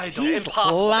out 3. I don't. He's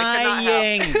Impossible. They cannot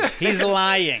lying. He's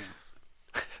lying.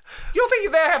 You don't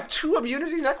think they have 2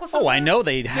 immunity necklaces? Oh, I know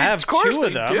they have of course 2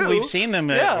 of they them. do. We've seen them.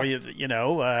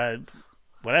 Yeah.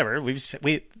 Whatever.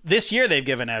 This year they've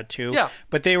given out 2. Yeah.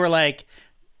 But they were like,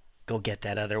 go get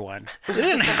that other one. They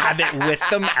didn't have it with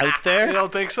them out there. You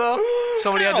don't think so?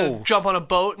 Somebody had to No. jump on a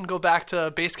boat and go back to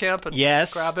base camp and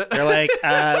Yes. grab it. They're like,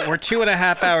 we're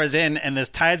 2.5 hours in, and this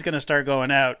tide's going to start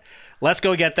going out. Let's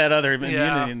go get that other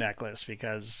immunity necklace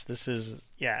because this is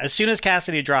As soon as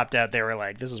Cassidy dropped out, they were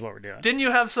like, "This is what we're doing." Didn't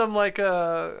you have some like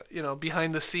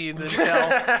behind the scenes intel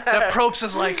that Probst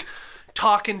is like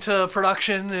talking to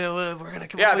production? We're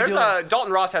gonna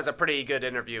Dalton Ross has a pretty good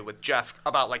interview with Jeff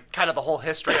about like kind of the whole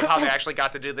history of how they actually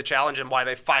got to do the challenge and why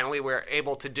they finally were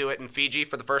able to do it in Fiji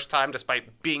for the first time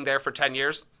despite being there for 10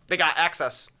 years. They got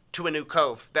access to a new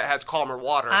cove that has calmer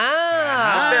water. Which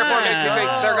therefore makes me think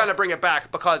they're going to bring it back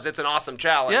because it's an awesome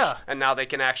challenge. Yeah. And now they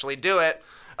can actually do it.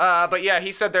 But yeah,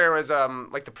 he said there was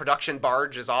like the production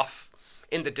barge is off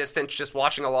in the distance just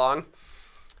watching along.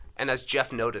 And as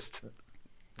Jeff noticed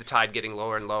the tide getting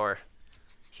lower and lower,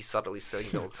 he subtly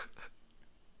signaled.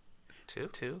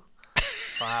 2?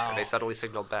 Wow. And they subtly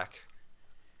signaled back.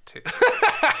 2.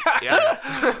 Yeah.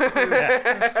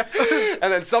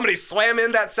 And then somebody swam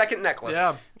in that second necklace.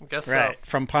 Yeah, I guess Right, so.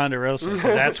 from Ponderosa,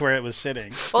 because that's where it was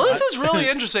sitting. Well, this is really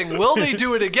interesting. Will they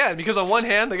do it again? Because on one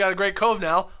hand, they got a great cove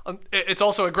now. It's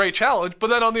also a great challenge. But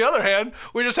then on the other hand,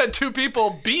 we just had 2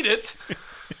 people beat it.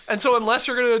 And so unless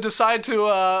you're going to decide to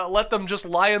let them just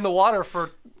lie in the water for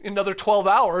another 12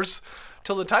 hours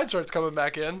till the tide starts coming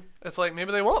back in, it's like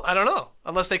maybe they won't. I don't know.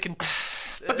 Unless they can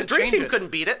But the Dream change Team it.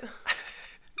 couldn't beat it.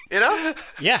 You know?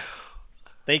 Yeah,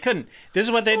 they couldn't. This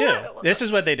is what they do. This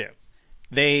is what they do.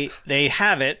 They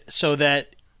have it so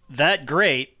that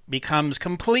grate becomes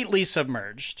completely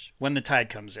submerged when the tide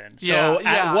comes in. So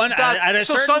at a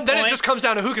certain point, then it just comes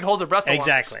down to who can hold their breath the longest.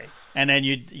 exactly, and then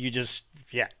you just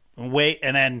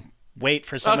wait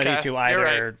for somebody Okay, to you're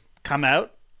either right. come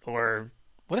out or.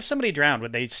 What if somebody drowned?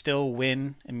 Would they still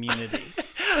win immunity?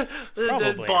 The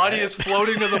Probably, body right? is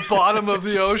floating to the bottom of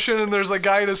the ocean, and there's a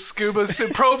guy in a scuba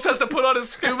suit. Probst has to put on his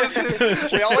scuba suit, We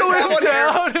always have one here,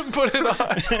 down, and put it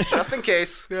on. just in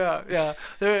case. Yeah.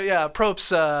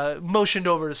 Probst motioned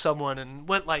over to someone and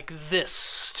went like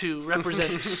this to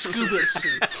represent scuba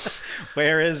suit.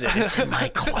 Where is it? It's in my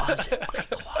closet.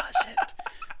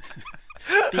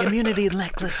 The immunity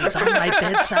necklace is on my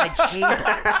bedside table.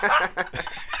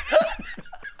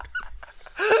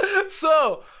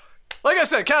 So, like I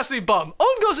said, Cassidy bum.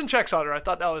 Owen goes and checks on her. I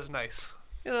thought that was nice.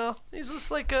 You know, he's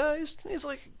just like he's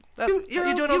like. You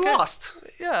doing okay? You lost.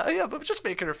 Yeah, but just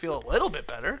making her feel a little bit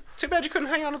better. Too bad you couldn't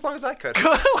hang on as long as I could.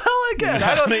 Well, again,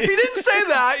 he didn't say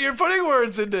that. You're putting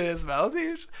words into his mouth. He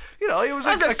was like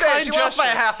I'm just a saying, kind she gesture. lost by a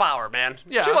half hour, man.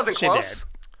 Yeah, she wasn't she close.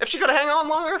 If she could have hung on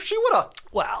longer, she would have.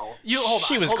 Well, hold on.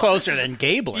 She was hold on. closer This is- than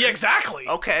Gabler. Yeah, exactly.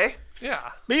 Okay.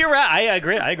 Yeah. But you're right. I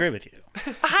agree with you.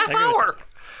 A half hour.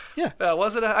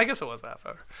 Was it? I guess it was a half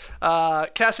hour.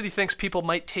 Cassidy thinks people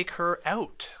might take her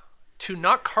out to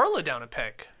knock Carla down a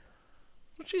peg,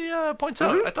 which he points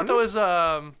out. I thought that was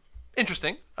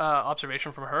interesting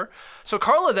observation from her. So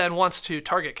Carla then wants to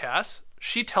target Cass.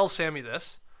 She tells Sammy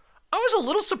this. I was a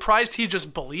little surprised he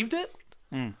just believed it.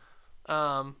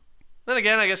 Then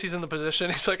again, I guess he's in the position.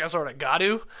 He's like, I sort of got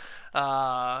to.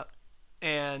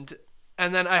 And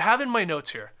then I have in my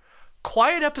notes here,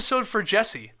 quiet episode for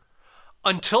Jesse.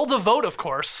 Until the vote, of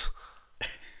course.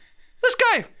 This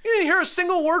guy, you didn't hear a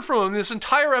single word from him this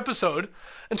entire episode.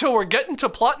 until we're getting to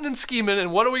plotting and scheming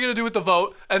and what are we going to do with the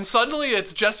vote, and suddenly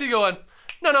it's Jesse going,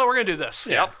 no, we're going to do this.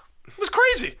 Yep. It was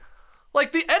crazy.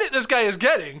 Like, the edit this guy is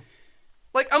getting,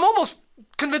 like, I'm almost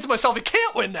convinced myself he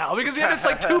can't win now because the edit's,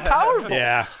 like, too powerful.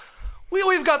 Yeah.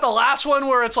 We've got the last one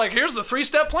where it's like, here's the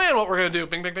 3-step plan, what we're going to do.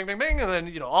 Bing, bing, bing, bing, bing. And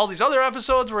then, all these other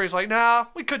episodes where he's like, nah,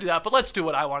 we could do that, but let's do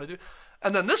what I want to do.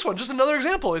 And then this one, just another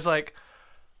example. He's like,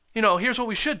 here's what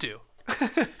we should do.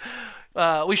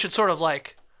 We should sort of,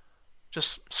 like,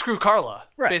 just screw Carla,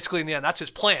 basically, in the end. That's his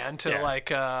plan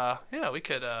to,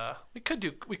 we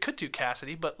could do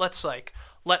Cassidy, but let's, like,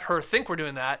 let her think we're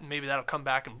doing that, and maybe that'll come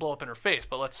back and blow up in her face,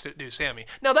 but let's do Sammy.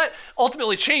 Now, that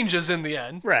ultimately changes in the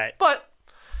end. Right. But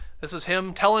this is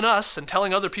him telling us and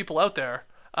telling other people out there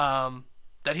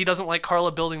that he doesn't like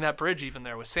Carla building that bridge even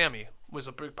there with Sammy was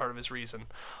a big part of his reason.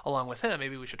 Along with him,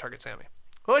 maybe we should target Sammy.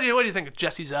 What do you think of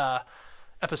Jesse's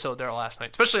episode there last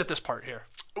night, especially at this part here?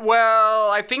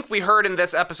 Well, I think we heard in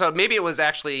this episode, maybe it was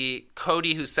actually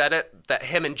Cody who said it, that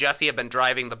him and Jesse have been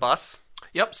driving the bus.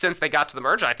 Yep. Since they got to the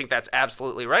merge. I think that's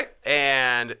absolutely right.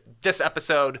 And this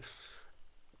episode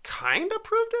kind of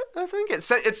proved it, I think.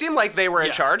 It seemed like they were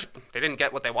in charge. They didn't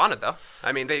get what they wanted, though.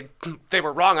 I mean, they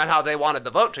were wrong on how they wanted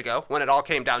the vote to go when it all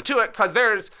came down to it, because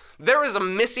there is a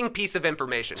missing piece of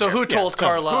information So here. who told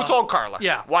Carla? Who told Carla?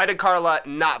 Yeah. Why did Carla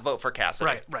not vote for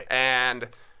Cassidy? Right. And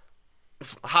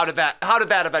how did that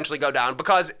eventually go down?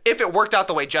 Because if it worked out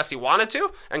the way Jesse wanted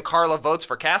to, and Carla votes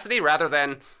for Cassidy rather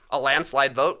than a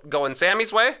landslide vote going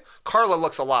Sammy's way, Carla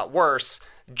looks a lot worse,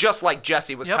 just like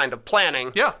Jesse was kind of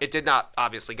planning. Yeah. It did not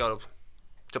obviously go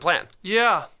to plan.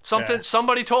 Yeah.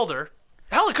 Somebody told her.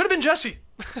 Hell, it could have been Jesse.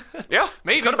 Yeah.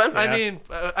 Maybe. Could have been. I mean,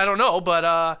 I don't know,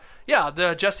 but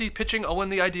the Jesse pitching Owen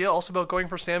the idea also about going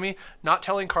for Sammy, not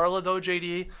telling Carla though,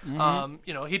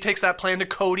 JD. He takes that plan to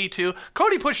Cody too.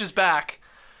 Cody pushes back.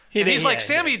 He's like,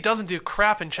 Sammy doesn't do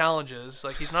crap in challenges.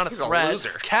 Like, he's not a threat. A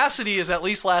loser. Cassidy is at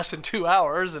least lasted 2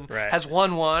 hours and has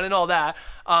won one and all that.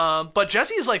 But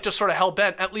Jesse is like just sort of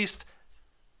hell-bent, at least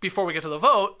before we get to the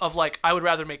vote, of like, I would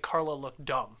rather make Carla look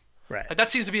dumb. Right. Like, that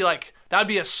seems to be like, that would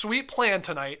be a sweet plan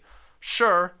tonight.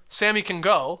 Sure, Sammy can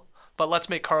go, but let's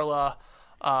make Carla,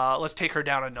 let's take her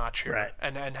down a notch here. Right.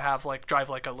 And have like, drive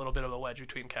like a little bit of a wedge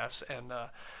between Cass and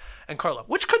Carla,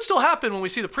 which could still happen when we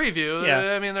see the preview.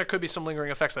 Yeah. I mean, there could be some lingering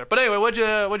effects there. But anyway, what'd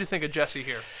you think of Jesse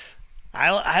here?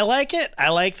 I like it. I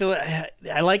like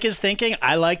his thinking.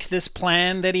 I liked this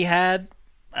plan that he had.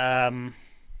 But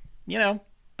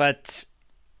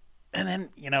and then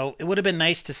it would have been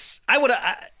nice to. I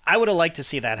would have liked to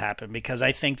see that happen, because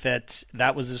I think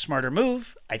that was a smarter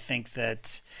move. I think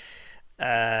that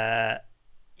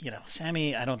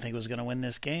Sammy, I don't think was going to win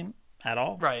this game at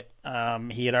all. Right.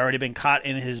 He had already been caught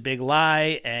in his big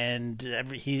lie, and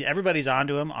everybody's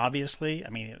onto him, obviously. I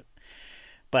mean,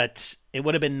 but it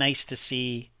would have been nice to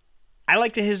see. I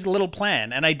liked his little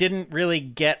plan, and I didn't really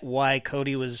get why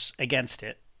Cody was against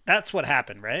it. That's what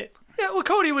happened, right? Yeah, well,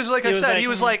 Cody was like, he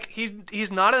was like,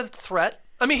 he's not a threat.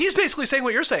 I mean, he's basically saying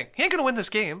what you're saying. He ain't going to win this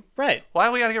game. Right. Why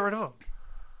we got to get rid of him?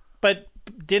 But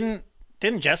didn't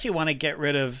Jesse want to get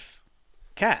rid of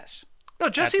Cass? No,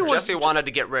 Jesse wanted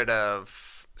to get rid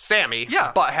of Sammy,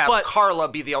 Yeah, but have but- Carla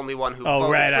be the only one who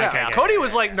voted. right, for okay, Cassidy. Cody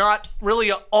was like not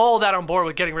really all that on board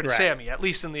with getting rid of Right. Sammy, at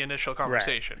least in the initial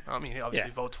conversation. I mean, he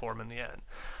obviously votes for him in the end,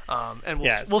 and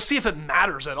we'll see if it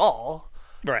matters at all.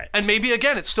 Right. And maybe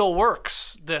again, it still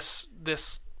works. This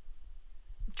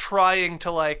trying to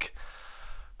like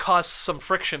cause some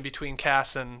friction between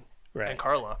Cass and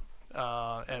Carla,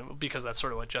 and because that's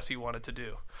sort of what Jesse wanted to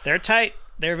do. They're tight.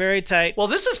 They're very tight. Well,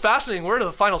 this is fascinating. We're to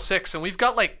the final 6, and we've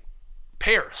got like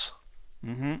pairs.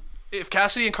 Mm-hmm. If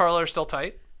Cassidy and Carla are still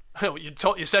tight,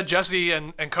 you said Jesse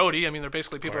and Cody. I mean, they're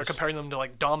basically people are comparing them to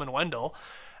like Dom and Wendell,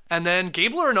 and then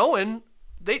Gabler and Owen.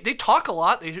 They talk a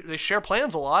lot. They share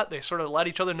plans a lot. They sort of let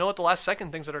each other know at the last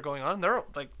second things that are going on. They're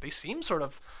like they seem sort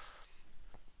of.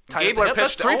 Gabler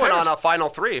pitched Owen on a final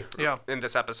 3 in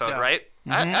this episode, right?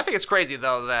 Mm-hmm. I think it's crazy,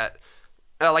 though, that,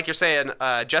 like you're saying,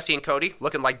 Jesse and Cody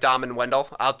looking like Dom and Wendell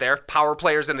out there, power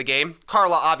players in the game.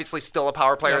 Carla, obviously, still a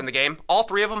power player in the game. All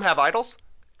 3 of them have idols,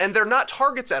 and they're not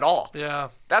targets at all. Yeah.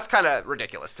 That's kind of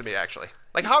ridiculous to me, actually.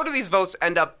 Like, how do these votes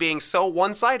end up being so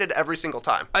one-sided every single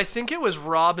time? I think it was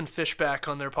Rob and Fishback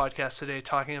on their podcast today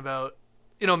talking about,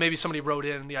 maybe somebody wrote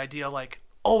in the idea like,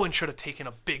 Owen should have taken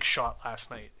a big shot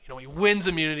last night. He wins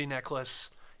Immunity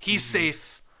Necklace. He's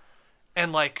safe.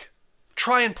 And, like,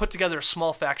 try and put together a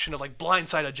small faction of, like,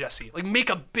 blindside of Jesse. Like, make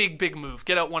a big, big move.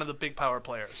 Get out one of the big power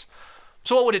players.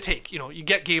 So what would it take? You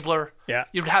get Gabler. Yeah.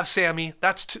 You'd have Sammy.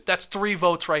 That's 3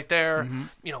 votes right there.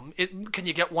 Can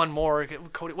you get one more?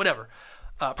 Cody, whatever.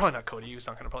 Probably not Cody. He's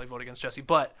not going to probably vote against Jesse.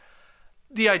 But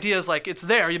the idea is like, it's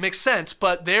there, it makes sense,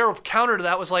 but their counter to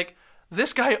that was like,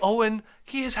 this guy, Owen,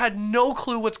 he has had no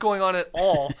clue what's going on at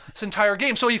all this entire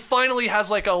game. So he finally has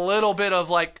like a little bit of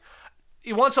like,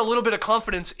 he wants a little bit of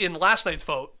confidence in last night's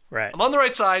vote. Right. I'm on the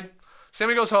right side.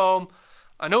 Sammy goes home.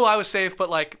 I know I was safe, but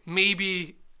like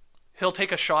maybe he'll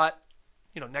take a shot,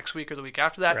 next week or the week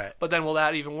after that. Right. But then will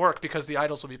that even work because the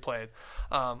idols will be played?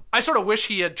 I sort of wish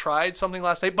he had tried something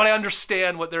last night, but I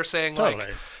understand what they're saying. Totally.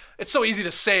 Like, it's so easy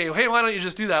to say, hey, why don't you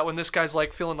just do that when this guy's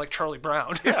like feeling like Charlie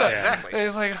Brown? Yeah, exactly. And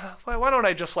he's like, why don't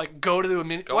I just like go to the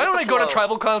why don't I go to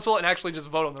tribal council and actually just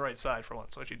vote on the right side for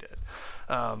once, which he did.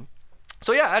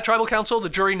 So yeah, at tribal council, the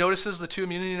jury notices the 2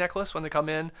 immunity necklace when they come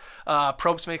in.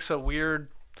 Probst makes a weird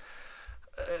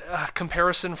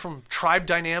comparison from Tribe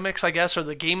Dynamics, I guess, or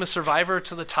the Game of Survivor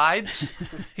to the Tides.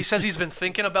 He says he's been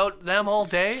thinking about them all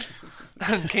day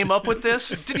and came up with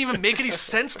this. It didn't even make any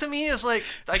sense to me. It's like,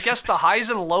 I guess, the highs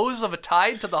and lows of a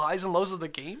tide to the highs and lows of the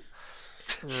game.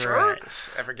 Sure.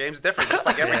 Every game's different, just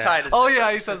like every tide is Oh different.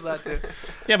 yeah, he says that too.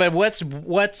 Yeah, but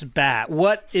what's bad?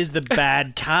 What is the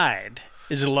bad tide?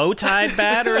 Is low tide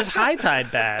bad or is high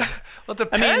tide bad? Well, it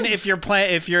I depends. mean,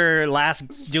 if you're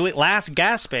last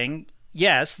gasping,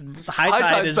 yes, high tide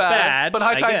tide's is bad. but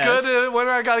high I tide guess. good when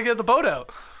I got to get the boat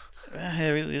out.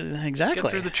 Exactly. Get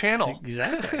through the channel.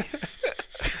 Exactly.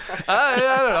 I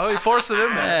don't know. He forced it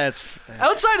in there. That's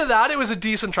Outside of that, it was a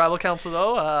decent tribal council,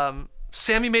 though.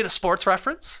 Sammy made a sports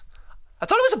reference. I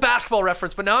thought it was a basketball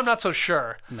reference, but now I'm not so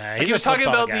sure. Nah, Like, he's he was a talking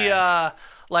football about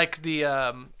guy.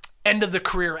 the end of the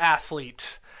career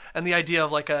athlete and the idea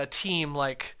of like a team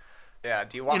like. Yeah,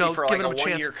 do you want me for like giving a him a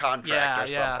chance. 1-year contract or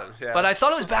something? Yeah. But I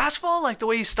thought it was basketball, like the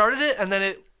way he started it, and then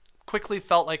it quickly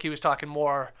felt like he was talking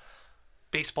more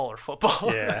baseball or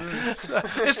football. yeah.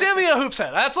 Is Sammy a hoops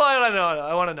head? That's all I know.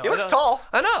 I want to know. He looks tall.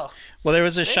 I know. Well, there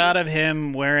was a shot of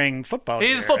him wearing football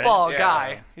He's a gear, football right?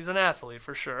 guy. He's an athlete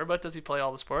for sure, but does he play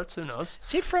all the sports? Who knows?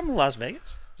 Is he from Las Vegas?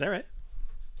 Is that right?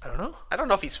 I don't know. I don't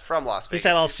know if he's from Las He Vegas.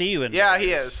 said, "I'll see you in." Yeah, Vegas.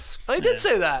 he is. Oh, he did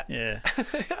say that. Yeah.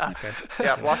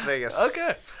 Yeah, Las Vegas.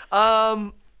 Okay.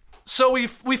 So we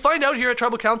find out here at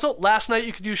Tribal Council, last night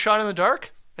you could use Shot in the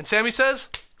Dark, and Sammy says,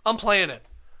 I'm playing it.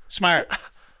 Smart.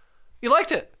 You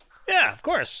liked it. Yeah, of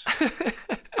course.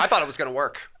 I thought it was going to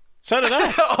work. So did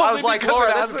I. I was like, because Laura,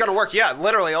 it this is hasn't? going to work. Yeah,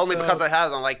 literally, only because it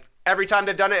hasn't. Like, every time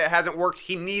they've done it, it hasn't worked.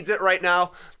 He needs it right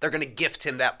now. They're going to gift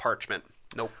him that parchment.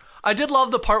 Nope. I did love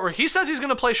the part where he says he's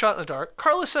going to play Shot in the Dark.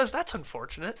 Carla says, that's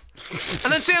unfortunate.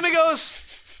 And then Sammy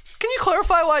goes, can you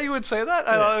clarify why you would say that?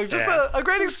 A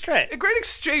great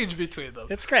exchange between them.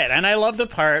 It's great. And I love the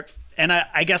part, and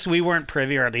I guess we weren't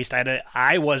privy, or at least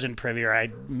I wasn't privy, or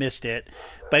I missed it.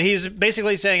 But he's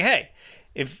basically saying, hey,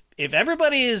 if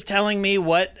everybody is telling me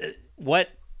what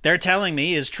they're telling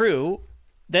me is true,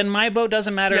 then my vote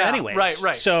doesn't matter anyways.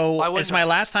 Right. So it's my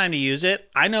last time to use it.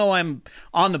 I know I'm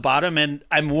on the bottom, and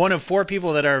I'm one of 4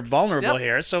 people that are vulnerable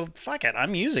here, so fuck it.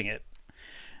 I'm using it.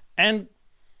 And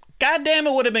goddamn,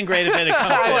 it would have been great if it had come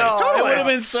forward. It would have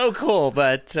been so cool,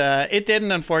 but it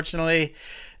didn't, unfortunately.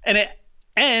 And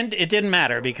it didn't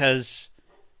matter because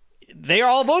they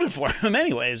all voted for him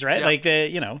anyways, right? Yeah. Like,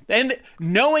 and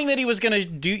knowing that he was going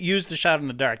to use the Shot in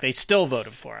the Dark, they still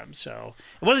voted for him. So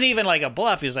it wasn't even like a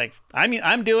bluff. He was like,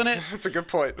 I'm doing it. That's a good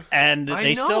point. And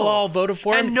they still all voted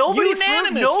for him. And nobody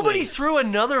unanimously. threw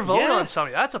another vote on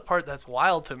somebody. That's a part that's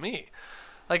wild to me.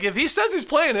 Like, if he says he's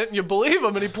playing it and you believe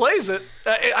him and he plays it,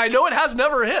 I know it has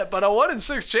never hit, but a 1 in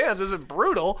 6 chance isn't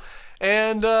brutal.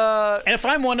 And if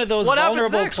I'm one of those what happens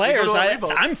vulnerable next? We go players, to a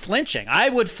revote. I'm flinching. I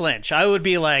would flinch. I would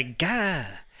be like, God,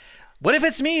 what if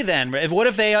it's me then? What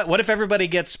if everybody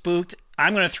gets spooked?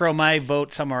 I'm going to throw my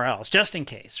vote somewhere else, just in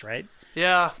case, right?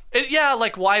 Yeah.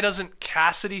 Like, why doesn't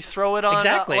Cassidy throw it on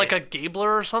Exactly. like a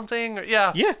Gabler or something?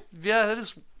 Yeah. Yeah. Yeah,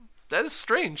 that is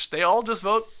strange. They all just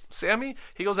vote Sammy.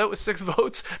 He goes out with 6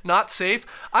 votes. Not safe.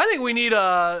 I think we need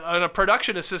a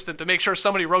production assistant to make sure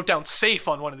somebody wrote down safe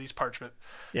on one of these parchment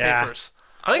papers.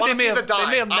 I think want to see the die.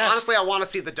 they may have messed. Honestly, I want to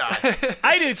see the die.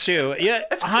 I do too. Yeah,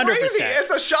 It's 100%. crazy. It's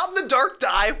a Shot in the Dark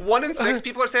die. 1 in 6.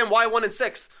 People are saying, why 1 in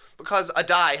 6? Because a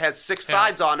die has 6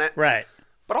 sides on it. Right.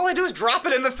 But all I do is drop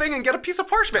it in the thing and get a piece of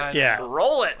parchment. Yeah.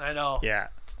 Roll it. I know. Yeah.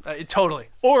 Totally.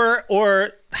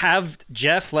 Or have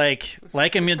Jeff, like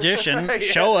a magician,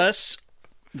 show us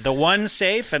the 1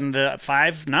 safe and the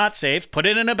 5 not safe, put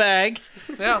it in a bag,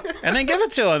 Yeah. and then give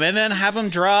it to him, and then have him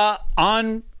draw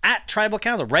on at Tribal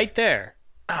Council right there.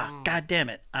 God damn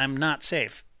it, I'm not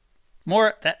safe.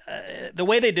 The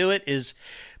way they do it is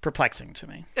perplexing to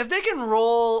me. If they can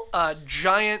roll a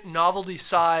giant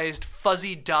novelty-sized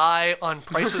fuzzy die on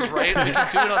Price is Right, we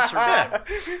can do it on Survivor.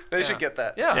 They should get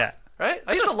that. Yeah. Yeah. Right?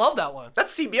 I used to love that one.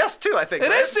 That's CBS too, I think. It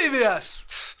right? is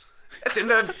CBS. It's in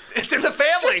the family. It's just in the.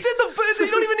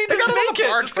 You don't even need to got it on make the it.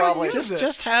 bark, Just go probably. use it.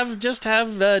 Just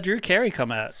have Drew Carey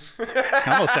come out. I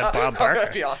almost said Bob Barker.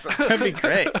 That'd be awesome. That'd be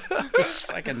great. Just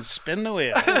fucking spin the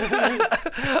wheel. All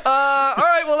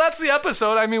right, well, that's the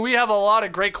episode. I mean, we have a lot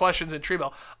of great questions in Tree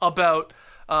Mail about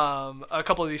a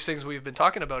couple of these things we've been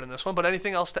talking about in this one, but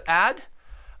anything else to add?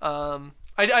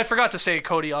 I forgot to say,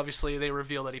 Cody, obviously, they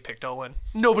revealed that he picked Owen.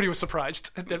 Nobody was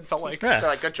surprised. It felt like, They're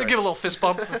like, good they choice. give a little fist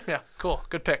bump. Yeah, cool.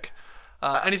 Good pick.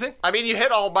 Anything? I mean, you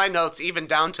hit all my notes, even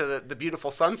down to the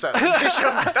beautiful sunset.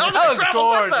 That was an incredible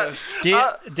gorgeous.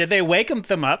 sunset. Did they wake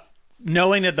them up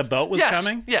knowing that the boat was Yes,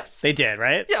 coming? yes. They did,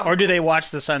 right? Yeah. Or do they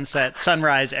watch the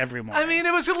sunrise every morning? I mean,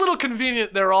 it was a little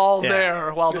convenient. They're all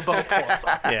there while the boat pulls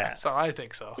up. Yeah. So I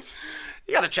think so.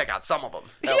 You got to check out some of them.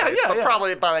 Yeah, But yeah.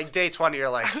 probably by like day 20, you're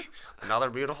like, another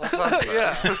beautiful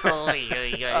sunset.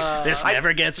 This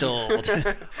never gets old.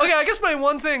 Okay, I guess my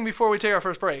one thing before we take our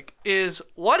first break is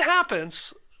what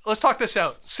happens. Let's talk this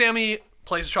out. Sammy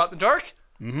plays a shot in the dark.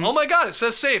 Mm-hmm. Oh my God, it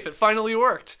says safe. It finally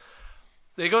worked.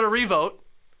 They go to revote,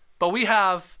 but we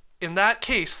have, in that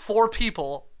case, 4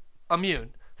 people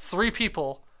immune. 3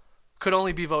 people could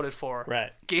only be voted for.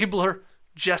 Right. Gabler,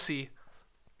 Jesse,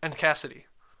 and Cassidy.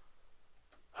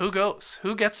 Who goes?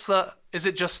 Who gets the... Is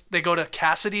it just they go to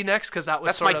Cassidy next? Because that was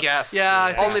That's sort my of, guess. Yeah,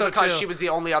 I think Only so because too. she was the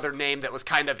only other name that was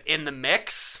kind of in the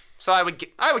mix. So I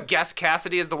would guess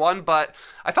Cassidy is the one, but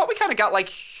I thought we kind of got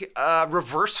like a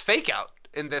reverse fake out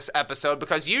in this episode,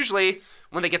 because usually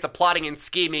when they get to plotting and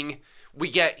scheming, we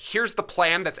get, here's the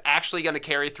plan that's actually going to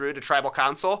carry through to tribal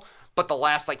council, but the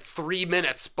last like 3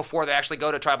 minutes before they actually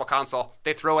go to tribal council,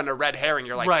 they throw in a red herring.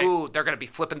 You're like, Right. ooh, they're going to be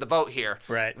flipping the vote here.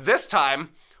 Right. This time,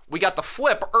 we got the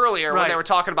flip earlier when Right. they were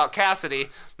talking about Cassidy,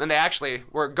 then they actually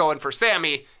were going for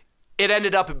Sammy. It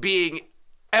ended up being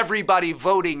everybody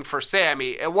voting for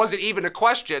Sammy. It wasn't even a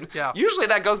question. Yeah. Usually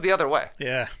that goes the other way.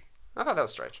 Yeah. I thought that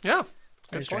was strange. Yeah.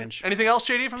 Very strange. Anything else,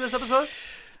 JD, from this episode?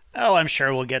 Oh, I'm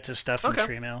sure we'll get to stuff from Okay.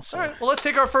 Tree Mail. So. All right. Well, let's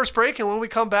take our first break, and when we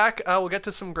come back, we'll get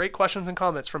to some great questions and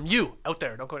comments from you out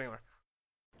there. Don't go anywhere.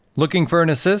 Looking for an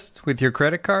assist with your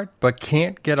credit card, but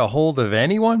can't get a hold of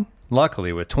anyone?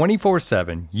 Luckily, with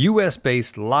 24/7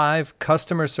 US-based live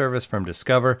customer service from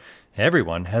Discover,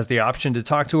 everyone has the option to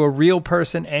talk to a real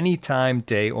person anytime,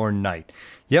 day or night.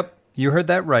 Yep, you heard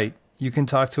that right. You can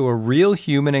talk to a real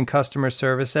human in customer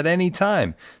service at any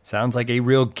time. Sounds like a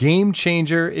real game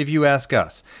changer if you ask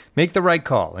us. Make the right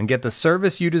call and get the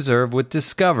service you deserve with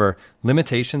Discover.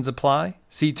 Limitations apply.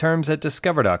 See terms at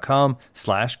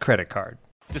discover.com/creditcard.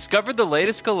 Discover the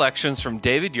latest collections from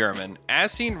David Yurman,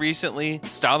 as seen recently,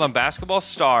 styled on basketball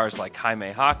stars like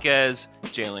Jaime Jaquez,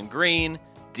 Jalen Green,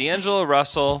 D'Angelo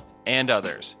Russell, and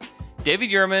others. David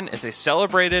Yurman is a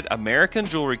celebrated American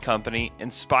jewelry company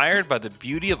inspired by the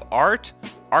beauty of art,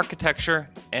 architecture,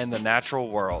 and the natural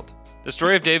world. The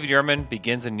story of David Yurman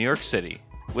begins in New York City,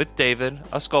 with David,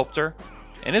 a sculptor,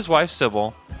 and his wife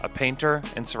Sybil, a painter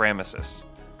and ceramicist.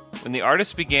 When the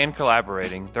artists began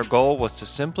collaborating, their goal was to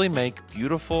simply make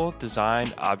beautiful,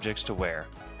 designed objects to wear.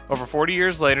 Over 40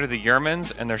 years later, the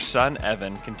Yurmans and their son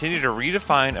Evan continue to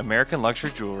redefine American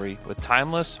luxury jewelry with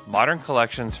timeless, modern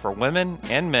collections for women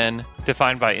and men,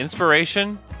 defined by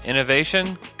inspiration,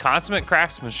 innovation, consummate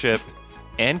craftsmanship,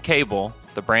 and Cable,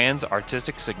 the brand's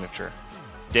artistic signature.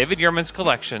 David Yurman's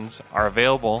collections are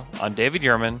available on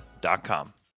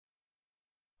davidyurman.com.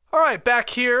 All right, back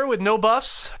here with No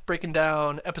Buffs, breaking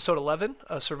down episode 11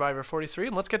 of Survivor 43,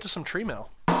 and let's get to some tree mail.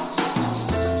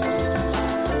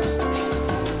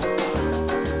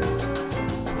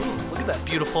 Look at that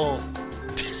beautiful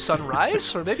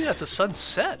sunrise, or maybe that's a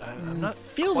sunset. I'm not.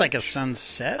 Feels like a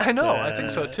sunset. I know, I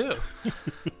think so too.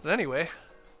 But anyway,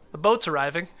 the boat's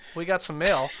arriving. We got some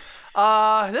mail.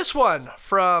 This one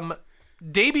from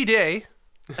Davey Day,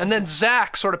 and then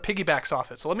Zach sort of piggybacks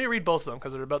off it. So let me read both of them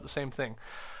because they're about the same thing.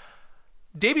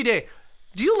 Davey Day,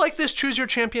 do you like this Choose Your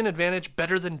Champion advantage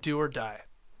better than Do or Die?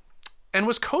 And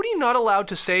was Cody not allowed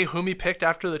to say whom he picked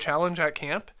after the challenge at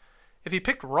camp? If he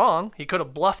picked wrong, he could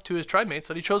have bluffed to his tribe mates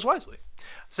that he chose wisely.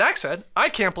 Zach said, I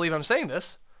can't believe I'm saying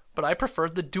this, but I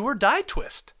preferred the Do or Die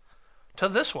twist to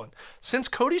this one. Since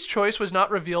Cody's choice was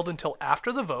not revealed until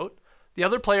after the vote, the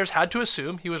other players had to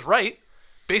assume he was right,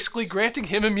 basically granting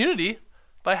him immunity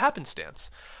by happenstance.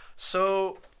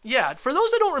 So, yeah, for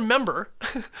those that don't remember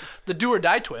the Do or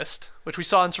Die twist, which we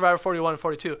saw in Survivor 41 and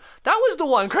 42, that was the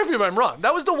one, correct me if I'm wrong,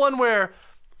 that was the one where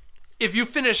if you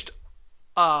finished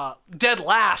dead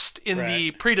last in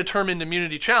the predetermined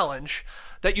immunity challenge,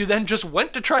 that you then just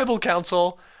went to tribal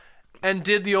council and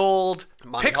did the old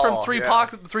Monty pick Hall,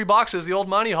 from three boxes, the old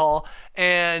Monty Hall,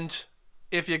 and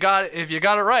if you got it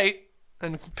right,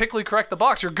 and pickly correct the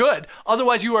box, you're good.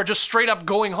 Otherwise, you are just straight up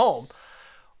going home.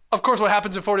 Of course, what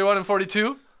happens in 41 and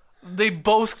 42? They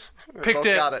both picked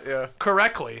it, got it, yeah.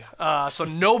 correctly. So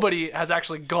nobody has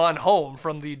actually gone home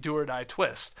from the do or die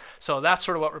twist. So that's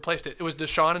sort of what replaced it. It was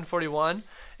Deshaun in 41,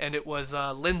 and it was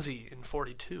Lindsay in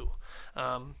 42.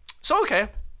 Okay.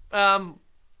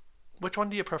 Which one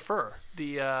do you prefer?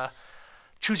 The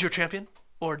choose your champion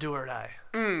or do or die?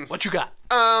 What you got?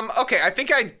 Okay, I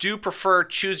think I do prefer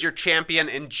Choose Your Champion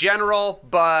in general,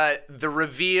 but the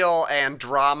reveal and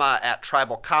drama at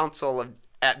Tribal Council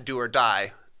at Do or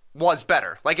Die was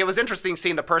better. Like, it was interesting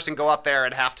seeing the person go up there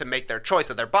and have to make their choice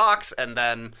of their box, and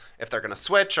then if they're going to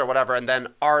switch or whatever, and then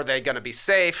are they going to be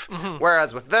safe?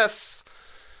 Whereas with this,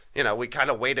 we kind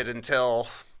of waited until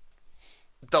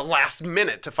the last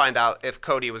minute to find out if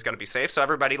Cody was going to be safe. So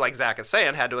everybody, like Zach is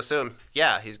saying, had to assume,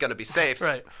 yeah, he's going to be safe.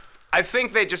 Right. I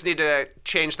think they just need to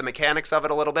change the mechanics of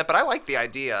it a little bit, but I like the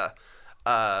idea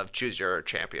of Choose Your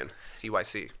Champion,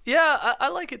 CYC. Yeah, I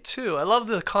like it too. I love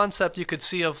the concept you could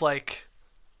see of, like,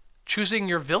 choosing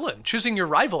your villain, choosing your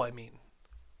rival, I mean,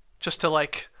 just to,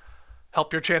 like,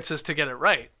 help your chances to get it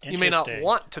right. You may not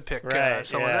want to pick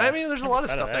someone. Yeah. I mean, there's a lot of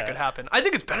stuff that could happen. I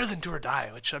think it's better than Do or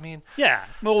Die, which, I mean... Yeah.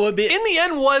 Well, it would be... In the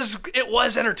end, it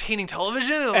was entertaining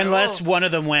television. Unless one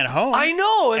of them went home. I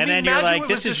know. And then you're like,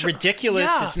 this is ridiculous.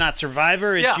 Yeah. It's not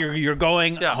Survivor. It's you're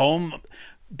going home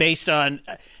based on...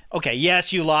 Okay,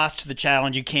 yes, you lost the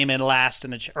challenge. You came in last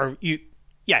in the...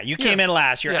 you came in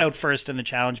last. You're out first in the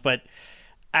challenge, but...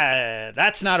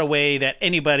 that's not a way that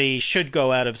anybody should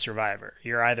go out of Survivor.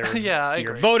 You're either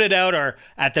you're voted out or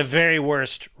at the very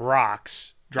worst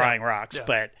drawing rocks. Yeah.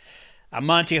 But a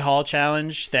Monty Hall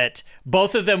challenge that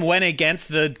both of them went against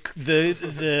the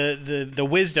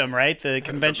wisdom, right? The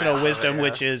conventional wisdom,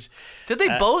 which is did they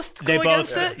both go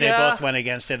against it? They both went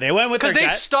against it. They went with because they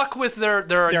stuck with their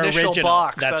initial original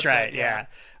box. That's right. Yeah,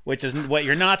 which is what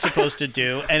you're not supposed to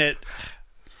do. And it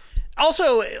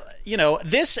also,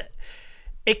 this.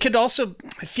 It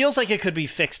feels like it could be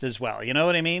fixed as well. You know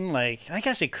what I mean? Like, I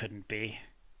guess it couldn't be.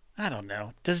 I don't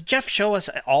know. Does Jeff show us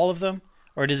all of them?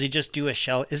 Or does he just do a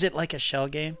shell? Is it like a shell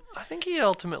game? I think he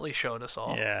ultimately showed us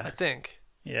all. Yeah. I think.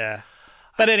 Yeah.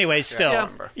 But anyway, still,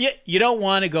 you don't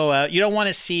want to go out. You don't want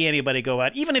to see anybody go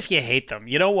out, even if you hate them.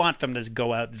 You don't want them to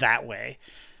go out that way.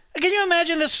 Can you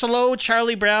imagine the slow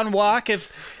Charlie Brown walk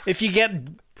if you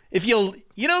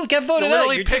don't get voted you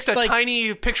literally out. You picked a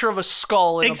tiny picture of a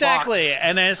skull in a box. Exactly.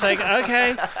 And then it's like,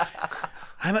 okay.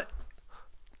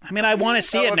 I want to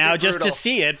see it now just to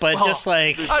see it, but just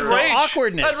like the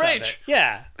awkwardness of it.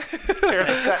 Yeah.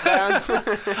 Set down.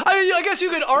 I guess you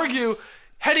could argue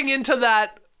heading into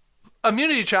that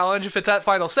immunity challenge, if it's at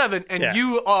Final 7, and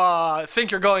you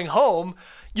think you're going home,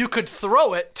 you could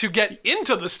throw it to get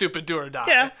into the stupid do or die.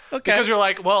 Yeah, okay. Because you're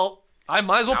like, well, I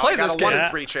might as well play this game. I got a 1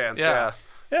 in 3 chance, Yeah,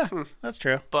 that's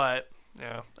true. But,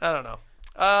 I don't know.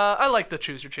 I like the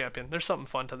Choose Your Champion. There's something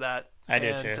fun to that. I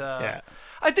do too,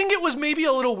 I think it was maybe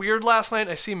a little weird last night.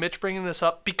 I see Mitch bringing this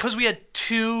up because we had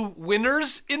 2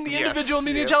 winners in the individual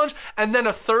immunity challenge and then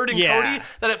a third in Cody.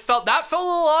 That felt a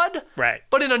little odd. Right.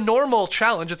 But in a normal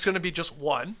challenge, it's going to be just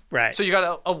 1. Right. So you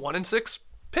got a 1 in 6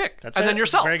 pick. That's then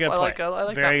yourself. Very good point. I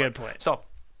like very that good point. So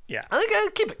yeah, I think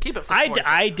I'd keep it. For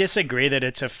I disagree that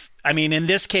it's in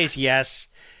this case, yes,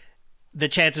 the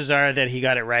chances are that he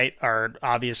got it right are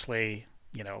obviously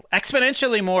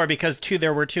exponentially more because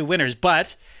there were 2 winners,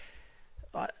 but.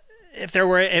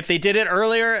 If they did it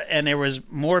earlier and there was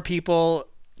more people,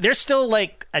 there's still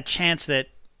like a chance that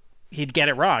he'd get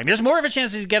it wrong. There's more of a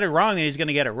chance he'd get it wrong than he's going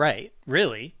to get it right.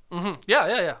 Really? Mm-hmm.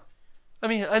 Yeah. I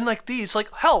mean, and like these,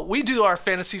 like hell, we do our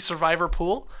fantasy survivor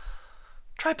pool.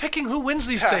 Try picking who wins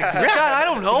these things. God, I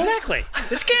don't know. Exactly.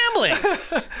 It's gambling.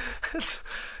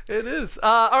 It is.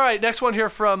 All right, next one here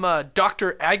from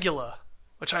Dr. Aguila,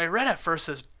 which I read at first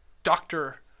as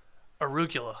Dr.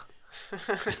 Arugula.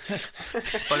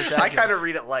 But it's I kind of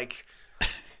read it like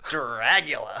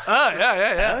Dragula. Oh,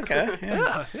 yeah. Okay.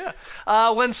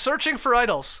 Yeah. When searching for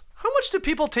idols, how much do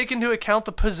people take into account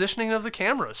the positioning of the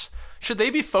cameras? Should they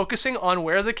be focusing on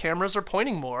where the cameras are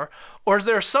pointing more, or is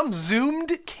there some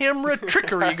zoomed camera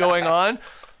trickery going on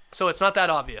so it's not that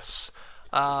obvious?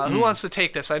 Who wants to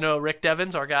take this? I know Rick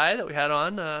Devins, our guy that we had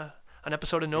on an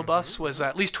episode of No Buffs, was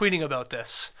at least tweeting about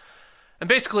this and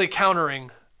basically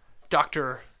countering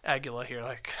Dr. Aguila here,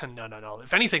 like, no.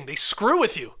 If anything, they screw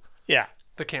with you. Yeah.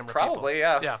 The camera Probably,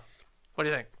 people. yeah. What do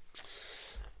you think?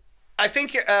 I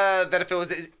think that if it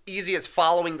was as easy as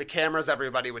following the cameras,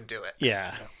 everybody would do it.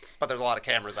 Yeah. But there's a lot of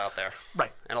cameras out there.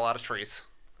 Right. And a lot of trees.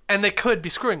 And they could be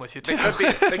screwing with you too.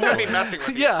 They could be messing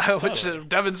with you. Yeah, which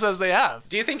Devin says they have.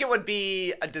 Do you think it would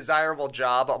be a desirable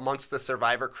job amongst the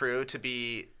Survivor crew to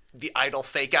be the idle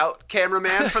fake out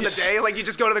cameraman for the day? Like you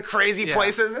just go to the crazy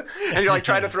places and you're like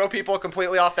trying to throw people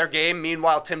completely off their game.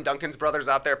 Meanwhile, Tim Duncan's brother's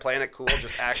out there playing it cool,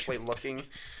 just actually looking.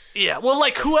 Yeah, well,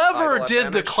 like whoever idle did the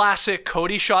advantage. classic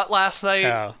Cody shot last night.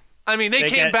 Oh. I mean, they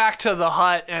came back to the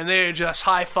hut and they just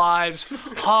high fives,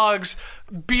 hugs,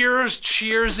 beers,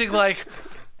 cheersing like,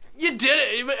 you did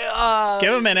it.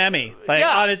 Give him an Emmy.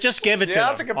 Like, just give it to him.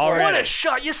 that's a good point. already. What a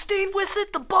shot. You stayed with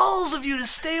it. The balls of you to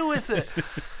stay with it.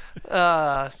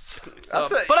 But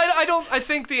I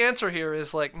think the answer here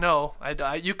is like, no,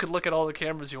 you could look at all the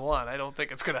cameras you want. I don't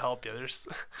think it's going to help you.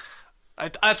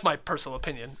 That's my personal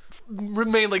opinion,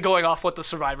 mainly going off what the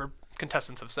Survivor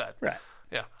contestants have said. Right.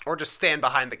 Yeah. Or just stand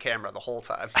behind the camera the whole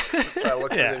time. Just try to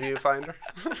look through the viewfinder.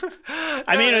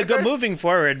 I mean, moving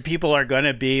forward, people are going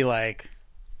to be like,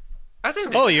 I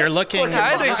think. oh, you're looking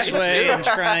I think this so, way too. and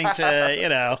trying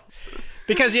to,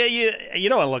 because you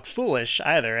don't want to look foolish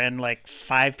either. And like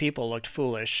 5 people looked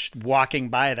foolish walking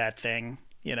by that thing,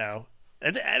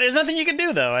 There's nothing you can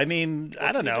do though. I mean,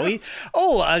 I don't know.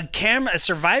 A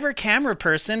Survivor camera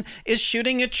person is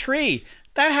shooting a tree.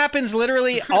 That happens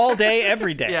literally all day,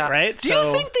 every day, right? Do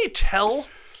you think they tell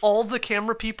all the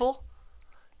camera people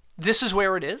this is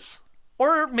where it is?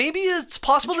 Or maybe it's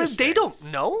possible that they don't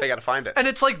know. They got to find it. And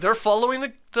it's like they're following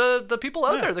the people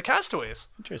out there, the castaways.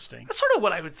 Interesting. That's sort of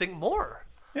what I would think more.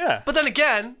 Yeah. But then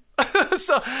again,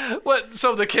 so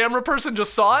the camera person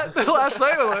just saw it last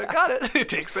night and like, got it. He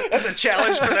takes it. That's a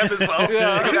challenge for them as well.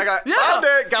 Found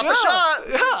it, got the shot.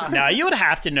 Yeah. No, you would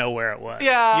have to know where it was.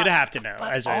 Yeah. You'd have to know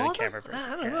as a all camera the-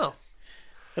 person. I don't know.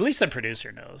 At least the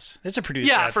producer knows. There's a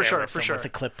producer Yeah, out for there sure, with, for them sure. with a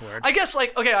clipboard. I guess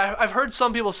I've heard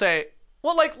some people say,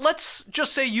 well, like let's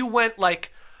just say you went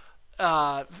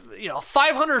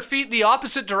 500 feet the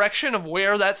opposite direction of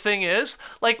where that thing is.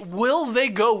 Like, will they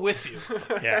go with you?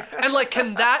 Yeah. And like,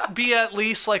 can that be at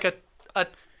least like a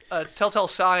telltale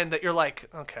sign that you're like,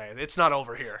 okay, it's not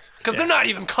over here because they're not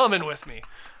even coming with me.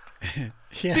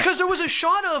 Yeah. Because there was a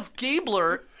shot of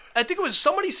Gabler. I think it was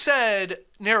somebody said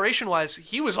narration-wise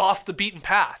he was off the beaten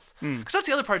path because that's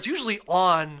the other part. It's usually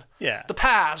on the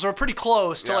paths or pretty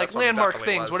close to like that's what it landmark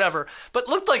definitely things, was. whatever. But it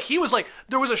looked like he was like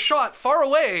there was a shot far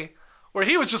away where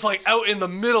he was just like out in the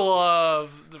middle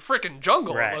of the freaking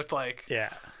jungle. Right. It looked like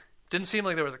didn't seem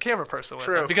like there was a camera person with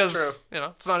him because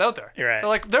it's not out there. You're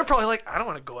right. They're probably like I don't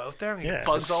want to go out there and get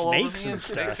bugs with all over me snakes and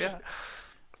snakes. stuff.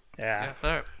 Yeah.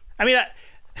 All right. I mean,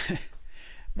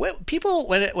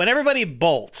 when everybody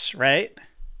bolts, right?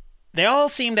 They all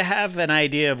seem to have an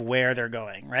idea of where they're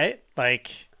going, right?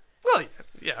 Like, well,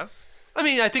 yeah. I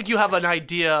mean, I think you have an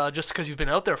idea just because you've been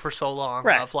out there for so long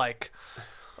of like.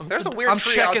 There's a weird I'm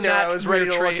tree out checking there that I was ready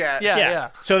to weird look tree. at. Yeah.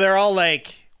 So they're all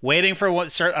like waiting for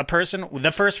a person,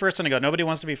 the first person to go. Nobody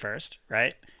wants to be first,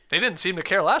 right? They didn't seem to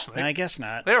care last night. I guess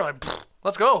not. They were like,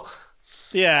 let's go.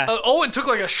 Yeah. Owen took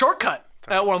like a shortcut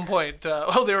at one point.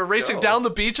 They were racing down the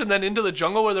beach and then into the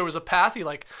jungle where there was a path.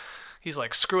 He's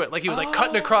like, screw it. Like he was like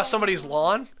cutting across somebody's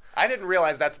lawn. I didn't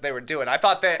realize that's what they were doing. I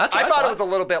thought That's what I it thought. was a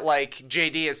little bit like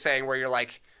JD is saying, where you're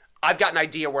like, I've got an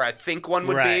idea where I think one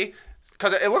would be.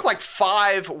 Because it looked like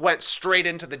 5 went straight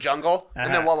into the jungle,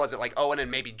 and then what was it, like Owen and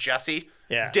maybe Jesse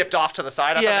dipped off to the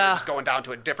side. I thought they were just going down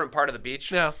to a different part of the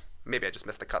beach. Yeah. Maybe I just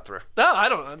missed the cut through. No, I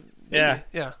don't know. Maybe.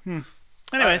 Yeah. Yeah.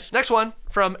 Anyways, Next one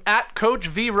from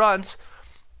 @CoachVRuns.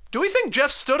 Do we think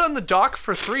Jeff stood on the dock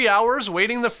for 3 hours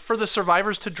waiting for the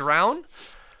survivors to drown?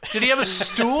 Did he have a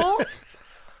stool?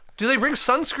 Do they bring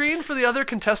sunscreen for the other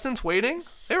contestants waiting?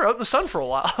 They were out in the sun for a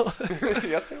while.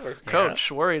 Yes, they were.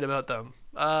 Coach worried about them.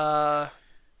 I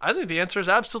think the answer is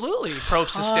absolutely.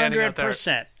 Probst is standing out there.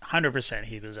 100%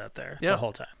 he was out there the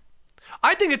whole time.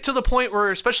 I think it to the point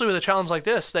where, especially with a challenge like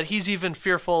this, that he's even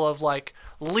fearful of like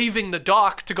leaving the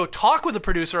dock to go talk with the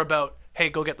producer about, hey,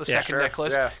 go get the second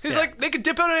necklace. Yeah. He's like, they could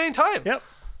dip out at any time. Yep.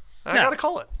 I gotta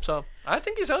call it. So I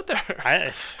think he's out there.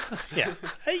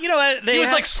 You know what? He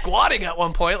was like squatting at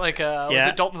one point, like was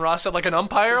it Dalton Ross said, like an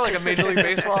umpire, like a Major League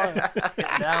Baseball,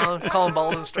 getting down, calling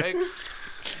balls and strikes,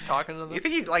 talking to them. You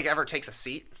think he like ever takes a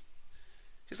seat?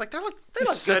 He's like, they look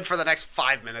good for the next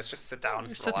 5 minutes. Just sit down.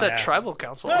 He sits at tribal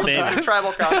council. Well, sits at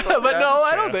tribal council. But yeah, no, that's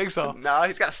I true. don't think so. No,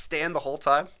 he's got to stand the whole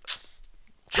time.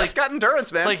 He's got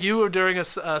endurance, man. It's like you were during a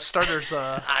starters.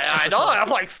 I know. I'm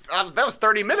like, that was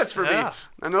 30 minutes for me.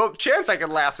 There's no chance I could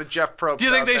last with Jeff Probst. Do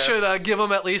you think out they there. should give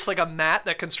him at least like a mat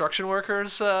that construction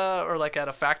workers or like at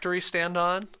a factory stand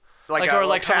on? like or a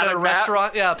like someone at a padded mat?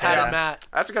 restaurant. Yeah, padded mat.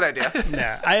 That's a good idea.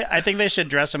 Yeah, I think they should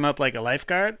dress him up like a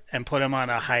lifeguard and put him on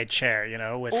a high chair,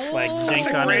 with like zinc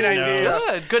a on great his idea. nose.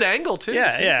 Yeah, good angle too.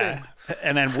 Yeah, Same yeah. thing.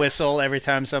 And then whistle every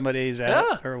time somebody's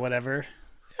out or whatever.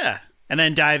 Yeah. And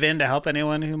then dive in to help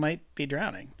anyone who might be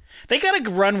drowning. They got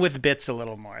to run with bits a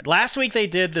little more. Last week they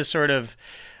did the sort of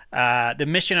the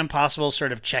Mission Impossible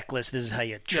sort of checklist. This is how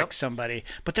you trick somebody.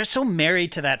 But they're so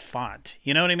married to that font.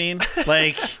 You know what I mean?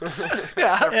 Like,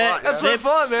 That's their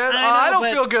font, man. I don't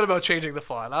feel good about changing the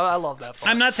font. I love that font.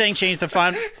 I'm not saying change the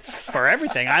font for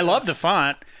everything. I love the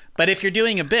font. But if you're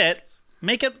doing a bit,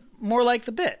 make it more like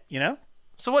the bit,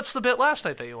 So what's the bit last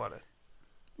night that you wanted?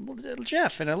 Little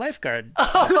Jeff in a lifeguard.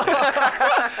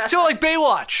 So like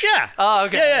Baywatch. Yeah. Oh,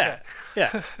 okay.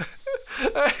 Yeah.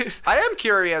 I am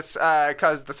curious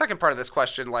because the second part of this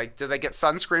question, like, do they get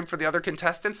sunscreen for the other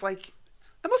contestants? Like,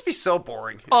 that must be so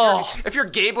boring. If you're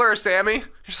Gabler or Sammy,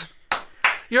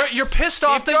 You're pissed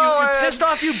off that going. you're pissed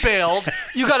off you bailed.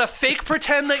 You got to fake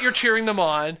pretend that you're cheering them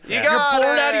on. You You're got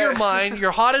bored it. out of your mind.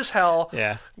 You're hot as hell.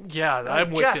 Yeah. Yeah,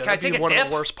 I'm with Jeff, you. can I That'd be take a one of dip?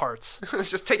 the worst parts.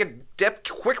 let's just take a dip,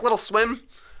 quick little swim,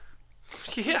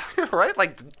 Yeah. right?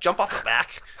 Like, jump off the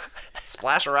back,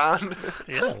 splash around.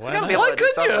 Yeah, why You gotta be not? able to do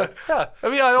Couldn't you? something. Yeah. I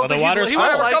mean, I don't the think water's he All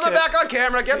wouldn't right, we're like coming it. back on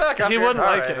camera. Get back up He here. wouldn't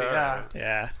All like right, it. all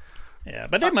Yeah. right. Yeah.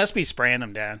 But they must be spraying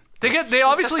them down. They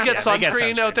obviously get they get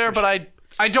sunscreen out sunscreen there, for but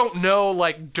I don't know,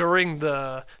 like, during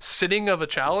the sitting of a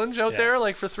challenge out there,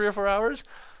 like, for 3 or 4 hours,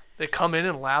 they come in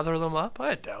and lather them up.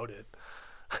 I doubt it.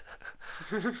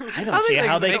 I don't see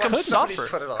how they make them couldn't. suffer.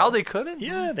 put it on. How they couldn't?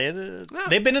 Yeah,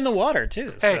 they've been in the water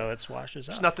too, so Hey, it washes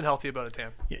off. There's nothing healthy about it,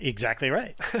 Tam. Exactly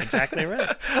right. Exactly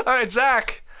right. All right,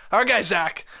 Zach. Our guy,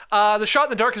 Zach. The Shot in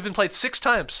the Dark has been played 6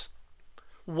 times.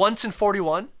 Once in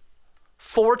 41,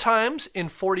 4 times in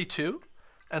 42,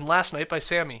 and last night by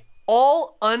Sammy.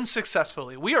 All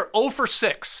unsuccessfully. We are 0 for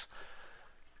 6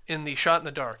 in the Shot in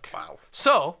the Dark. Wow.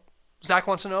 So, Zach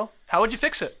wants to know, how would you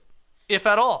fix it, if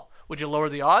at all? Would you lower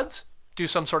the odds, do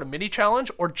some sort of mini challenge,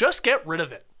 or just get rid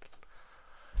of it?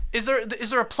 Is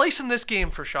there a place in this game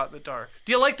for Shot in the Dark?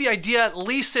 Do you like the idea at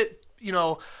least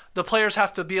the players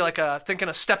have to be like thinking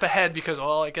a step ahead because,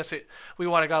 I guess we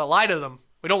gotta lie to them.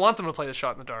 We don't want them to play the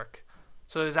Shot in the Dark.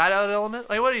 So is that an element?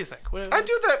 Like, what do you think? I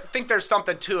do think there's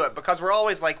something to it because we're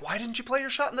always like, why didn't you play your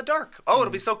shot in the dark? Oh,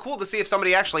 it'll be so cool to see if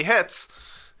somebody actually hits.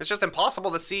 It's just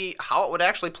impossible to see how it would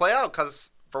actually play out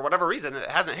because for whatever reason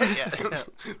it hasn't hit yet.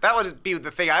 That would be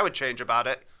the thing I would change about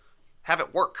it. Have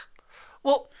it work.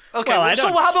 Well, okay. Well, I so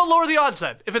don't- how about lower the odds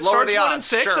then? If it Lower starts the 1 in odds,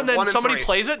 6 sure, and then 1 in somebody 3.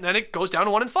 plays it and then it goes down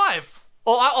to 1 in 5.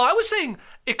 I was saying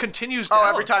it continues down. Oh,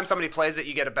 every time somebody plays it,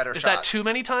 you get a better Is shot. that too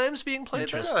many times being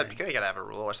played? You gotta have a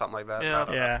rule or something like that. Yeah. I don't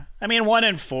know. Yeah. I mean, 1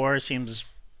 in 4 seems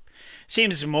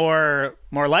more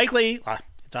likely.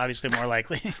 It's obviously more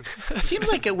likely. It seems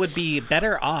like it would be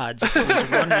better odds if it was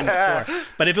 1 in 4.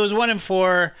 But if it was 1 in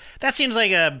 4, that seems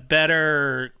like a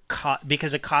better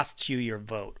because it costs you your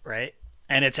vote, right?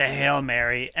 And it's a Hail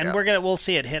Mary, and we'll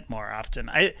see it hit more often.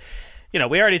 We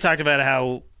already talked about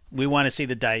how we want to see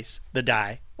the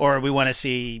die, or we want to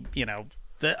see, we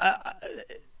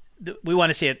want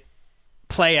to see it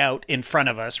play out in front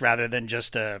of us rather than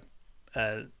just a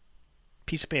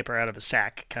piece of paper out of a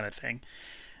sack kind of thing.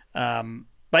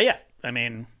 But yeah, I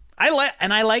mean, I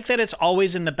like that it's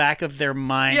always in the back of their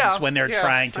minds when they're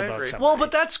trying to I vote agree. somebody. Well,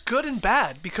 but that's good and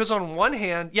bad because on one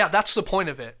hand, that's the point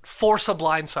of it. Force a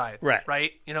blindside. Right.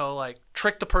 Right? Like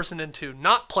trick the person into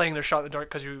not playing their shot in the dark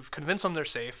because you've convinced them they're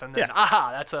safe and then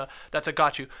that's a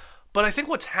got you. But I think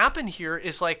what's happened here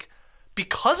is like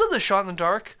because of the shot in the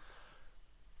dark,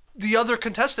 the other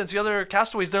contestants, the other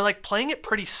castaways, they're like playing it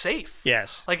pretty safe.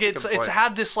 Yes. Like it's point.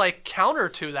 had this like counter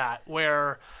to that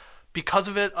where because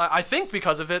of it, I think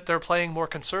because of it, they're playing more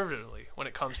conservatively when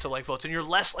it comes to like votes, and you're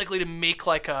less likely to make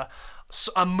like a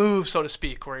move, so to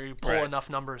speak, where you pull enough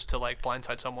numbers to like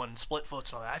blindside someone and split votes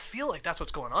and all that. I feel like that's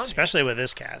what's going on. Especially with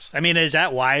this cast. I mean, is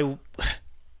that why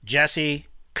Jesse,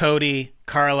 Cody,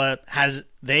 Carla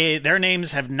their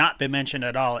names have not been mentioned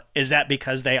at all? Is that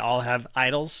because they all have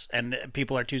idols and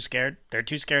people are too scared? They're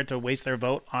too scared to waste their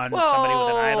vote on somebody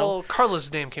with an idol?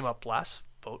 Carla's name came up last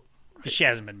vote. She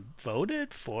hasn't been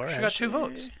voted for. She got 2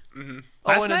 votes.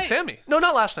 Last Owen night? and Sammy. No,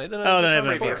 not last night. Oh, the night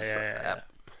before. Previous, Yeah.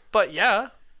 But yeah.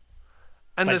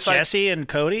 And But this like, Jesse and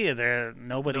Cody,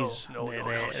 nobody's. No, you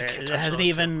can't it touch hasn't those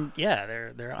even. Yeah,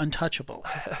 they're untouchable.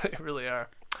 they really are.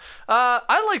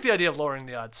 I like the idea of lowering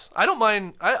the odds. I don't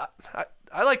mind.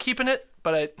 I like keeping it,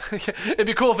 but it'd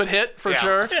be cool if it hit for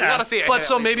sure. You gotta see it But hit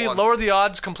so at least maybe once. lower the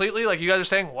odds completely, like you guys are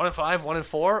saying, 1 in 5, 1 in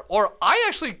 4, or I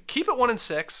actually keep it 1 in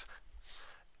 6.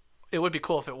 it would be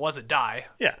cool if it was a die.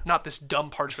 Yeah. Not this dumb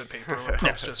parchment paper where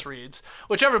Probst just reads,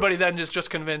 which everybody then is just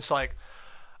convinced like,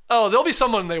 oh, there'll be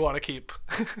someone they want to keep,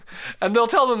 and they'll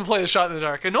tell them to play a shot in the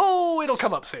dark, and it'll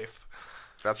come up safe.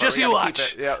 That's why Just we you gotta watch.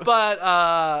 keep it. Yeah. But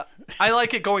I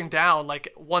like it going down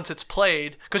like once it's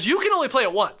played because you can only play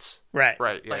it once. Right.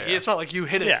 Right. Yeah. Like yeah. it's not like you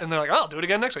hit it Yeah. and they're like, oh, I'll do it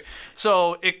again next week.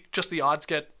 So the odds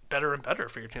get better and better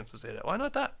for your chances to hit it. Why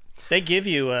not that? They give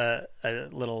you a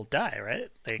little die, right?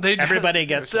 They do. Everybody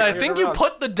gets I think you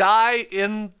put the die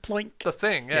in ploink. the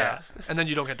thing, yeah, and then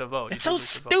you don't get to vote. It's so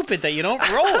stupid that you don't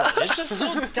roll it. It's just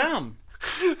so dumb.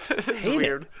 It's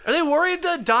weird. Are they worried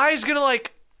the die is gonna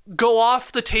like go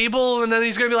off the table and then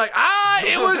he's gonna be like,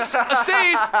 it was a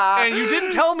safe and you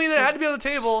didn't tell me that it had to be on the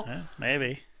table?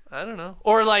 Maybe. I don't know.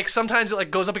 Or like sometimes it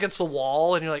like goes up against the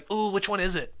wall and you're like, ooh, which one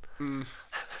is it?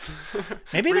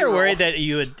 Maybe they're worried that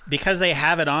you would, because they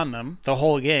have it on them the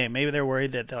whole game. Maybe they're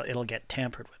worried that it'll get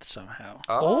tampered with somehow.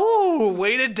 Oh,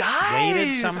 weighted die.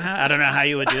 Weighted somehow. I don't know how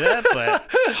you would do that, but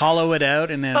hollow it out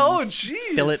and then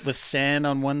fill it with sand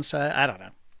on one side. I don't know.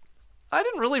 I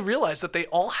didn't really realize that they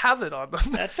all have it on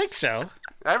them. I think so.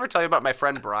 Did I ever tell you about my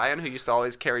friend Brian, who used to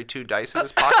always carry 2 dice in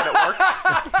his pocket at work?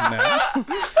 No.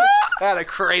 Had a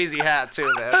crazy hat too,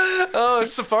 man. Oh,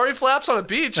 safari flaps on a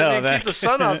beach and keep the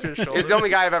sun off your shoulders. He's the only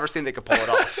guy I've ever seen that could pull it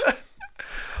off.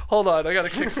 Hold on, I gotta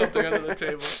kick something under the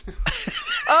table.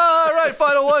 All right,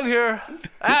 final one here.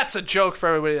 That's a joke for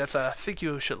everybody. That's a I think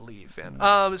you should leave, fan.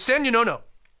 San Unono,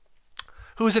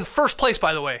 who's in first place,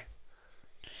 by the way,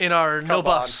 in our No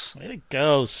Buffs Way to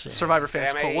go, Sam. Survivor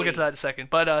Fantasy poll. We'll get to that in a second.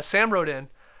 But Sam wrote in,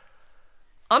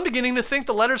 I'm beginning to think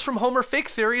the letters from Homer fake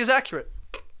theory is accurate.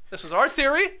 This was our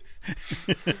theory.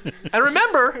 And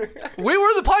remember, we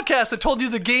were the podcast that told you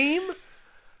the game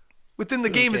within the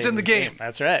game is in the game.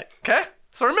 That's right. Okay?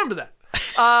 So remember that.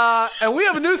 And we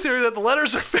have a new theory that the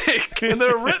letters are fake, and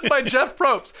they're written by Jeff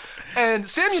Probst. And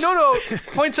Sam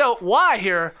Unono points out why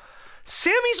here.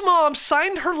 Sammy's mom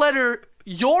signed her letter,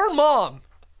 your mom,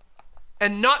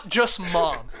 and not just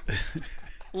mom.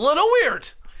 Little weird.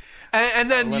 And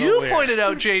then you pointed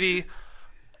out, JD,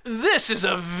 this is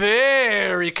a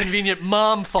very convenient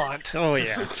mom font. Oh,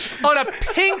 yeah. On a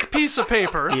pink piece of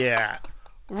paper. Yeah.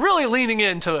 Really leaning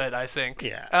into it, I think.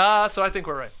 Yeah. So I think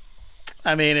we're right.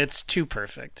 I mean, it's too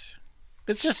perfect.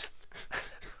 It's just...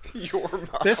 Your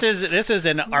mom. This is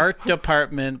an art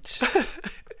department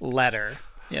letter,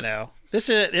 you know. This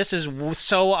is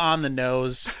so on the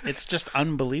nose. It's just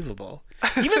unbelievable.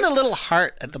 Even the little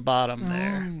heart at the bottom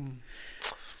there.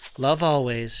 Love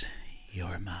always,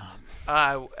 your mom.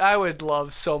 I would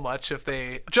love so much if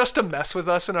they, just to mess with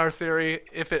us in our theory,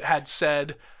 if it had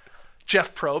said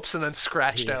Jeff Probst and then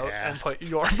scratched out and put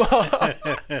your mom.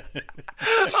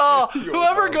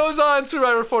 Whoever goes on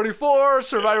Survivor 44,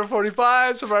 Survivor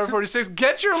 45, Survivor 46,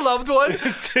 get your loved one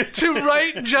to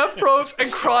write Jeff Probst and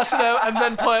cross it out and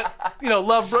then put,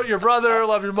 love your brother,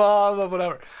 love your mom, love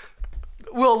whatever.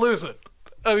 We'll lose it.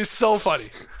 That'd be so funny.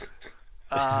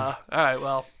 All right,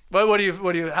 well. How do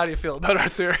you feel about our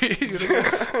theory? You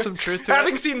think some truth to it?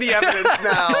 Having seen the evidence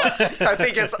now, I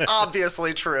think it's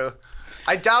obviously true.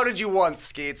 I doubted you once,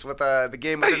 Skeets, with the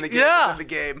game within the game within the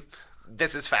game.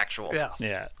 This is factual. Yeah.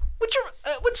 Yeah.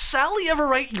 Would Sally ever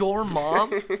write your mom?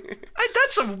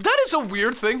 That is a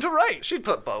weird thing to write. She'd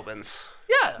put Bobins.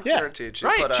 Yeah. Guaranteed. She'd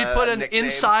Right. She'd put an nickname.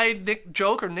 inside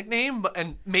joke or nickname,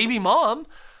 and maybe mom.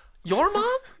 Your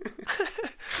mom?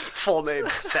 Full name,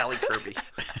 Sally Kirby.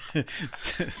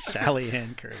 Sally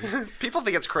Ann Kirby. People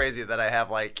think it's crazy that I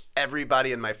have,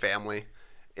 everybody in my family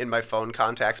in my phone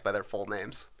contacts by their full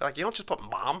names. They're like, you don't just put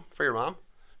mom for your mom?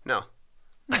 No.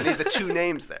 I need the 2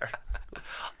 names there.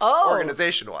 Oh.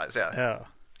 Organization-wise, yeah. Oh,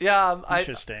 Yeah.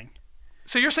 interesting.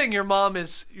 So you're saying your mom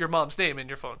is your mom's name in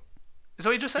your phone? Is that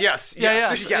what you just said? Yes. Yeah.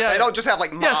 I don't just have,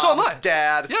 mom, Yeah, so am I.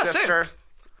 dad, Yeah, sister. same.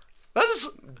 That is...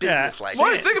 Business Yeah. language.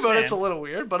 When I think about it, Same. it's a little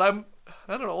weird, but I don't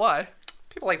know why.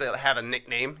 People like to have a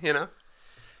nickname, Yeah,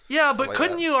 but like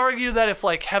couldn't that. you argue that if,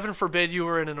 heaven forbid, you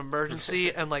were in an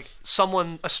emergency and, a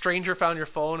stranger found your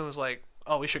phone and was like,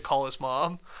 oh, we should call his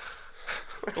mom?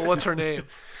 Well, what's her name?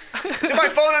 To my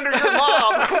phone under your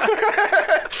mom.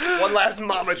 One last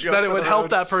mama joke. That it for would the help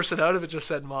road. that person out if it just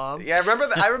said mom. Yeah,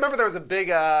 I remember there was a big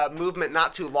movement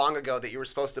not too long ago that you were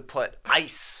supposed to put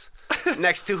ICE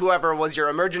next to whoever was your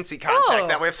emergency contact. Oh.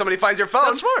 That way, if somebody finds your phone,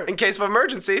 That's smart. in case of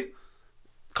emergency,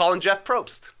 calling Jeff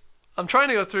Probst. I'm trying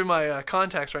to go through my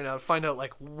contacts right now to find out,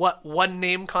 what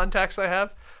one-name contacts I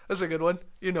have. That's a good one.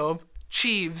 You know him.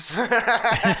 Cheeves. You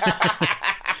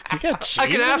got cheese I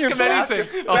can in ask your him phone?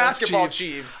 anything. Oh, Basketball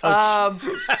Cheeves. Chiefs.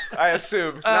 I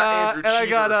assume. Not Andrew And I Cheever.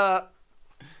 got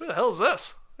who the hell is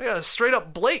this? I got a straight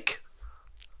up Blake.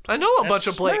 I know a bunch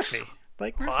of Blakes. Murphy.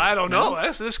 Blake Murphy. I don't know.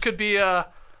 This could be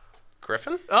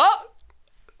Griffin? Oh!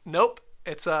 Nope.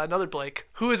 It's another Blake,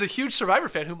 who is a huge Survivor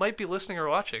fan who might be listening or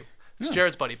watching. It's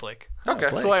Jared's buddy, Blake. Okay.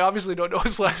 Blake. Who I obviously don't know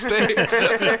his last name.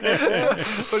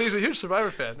 But he's a huge Survivor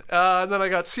fan. And then I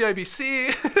got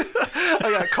CIBC.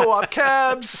 I got Co-op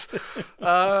Cabs.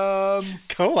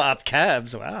 Co-op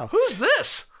Cabs. Wow. Who's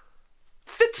this?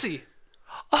 Fitzy.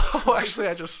 Oh, actually,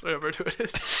 I just remembered who it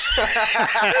is.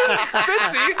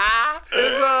 Fitzy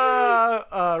is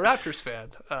a Raptors fan.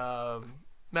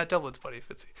 Matt Devlin's buddy,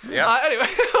 Fitzy. Yeah. Anyway.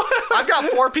 I've got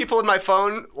 4 people in my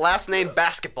phone, last name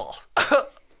basketball.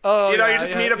 Oh, you know, yeah, you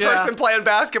just yeah, meet a yeah. person playing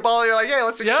basketball. You're like, hey,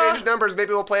 let's exchange Yeah. numbers.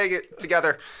 Maybe we'll play it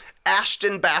together.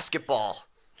 Ashton basketball.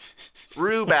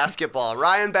 Rue basketball.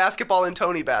 Ryan basketball and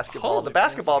Tony basketball. Holy the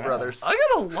basketball brothers. I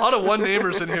got a lot of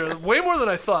one-namers in here. Way more than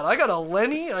I thought. I got a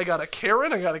Lenny. I got a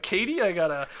Karen. I got a Katie. I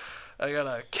got a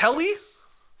Kelly.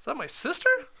 Is that my sister?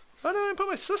 Why did I put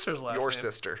my sister's last name? Your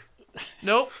sister.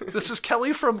 Nope. This is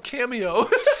Kelly from Cameo.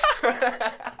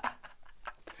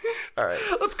 All right.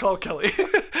 Let's call Kelly.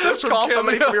 Just call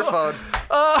somebody from your phone.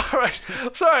 All right.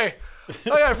 Sorry.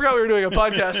 Oh, yeah, I forgot we were doing a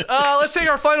podcast. Let's take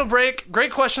our final break.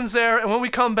 Great questions there. And when we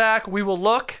come back, we will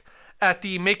look at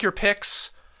the Make Your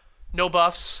Picks, No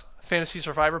Buffs, Fantasy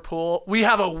Survivor pool. We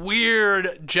have a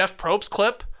weird Jeff Probst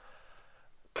clip.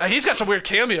 He's got some weird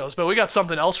cameos, but we got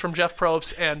something else from Jeff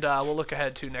Probst, and we'll look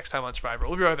ahead to next time on Survivor.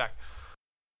 We'll be right back.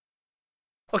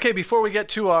 Okay, before we get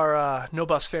to our No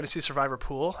Buffs Fantasy Survivor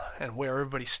pool and where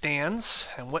everybody stands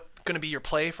and what's going to be your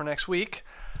play for next week,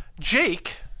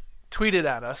 Jake tweeted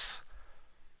at us,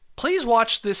 please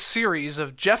watch this series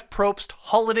of Jeff Probst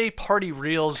holiday party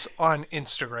reels on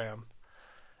Instagram.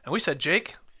 And we said,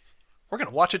 Jake, we're going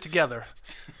to watch it together.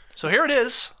 So here it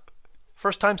is.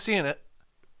 First time seeing it.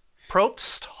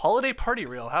 Probst holiday party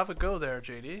reel. Have a go there,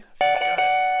 JD. If you've got it.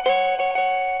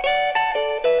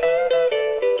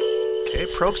 Okay,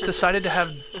 Probst decided to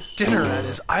have dinner at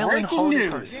his island Breaking holiday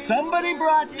news. party. Somebody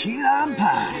brought key lime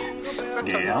pie.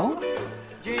 Dale?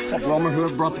 Except Roman,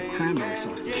 whoever brought the cranberry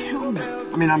sauce killed it.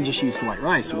 I mean, I'm just used to white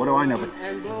rice, so what do I know? But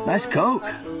nice Coke.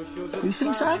 These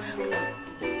same size?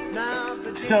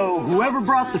 So, whoever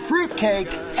brought the fruitcake,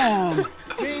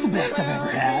 it's the best I've ever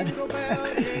had.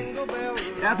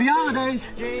 Happy holidays.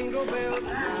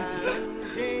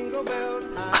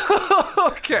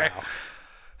 Okay.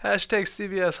 Hashtag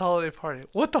CBS holiday party.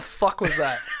 What the fuck was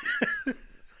that?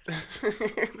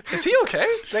 Is he okay?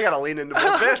 They gotta lean into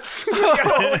more bits. They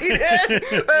gotta lean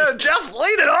in. Jeff's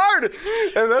leaning hard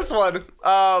in this one.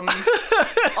 I'll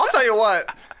tell you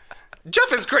what.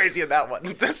 Jeff is crazy in that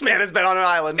one. This man has been on an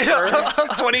island for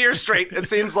 20 years straight, it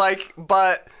seems like.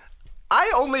 But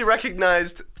I only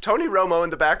recognized Tony Romo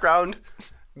in the background,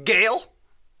 Gail,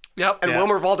 Yep. and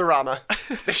Wilmer Valderrama.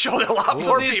 They showed a lot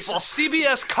more These people.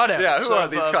 CBS cutouts. Yeah, who are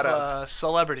of, these of, cutouts?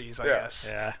 Celebrities, I guess,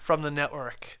 Yeah. from the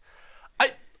network.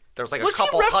 There was like Was a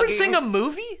couple he referencing hugging. a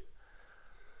movie?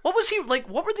 What was he like?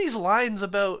 What were these lines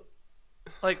about?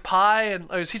 Like pie, and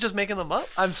or is he just making them up?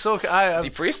 I'm so I'm he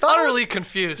freestyling? utterly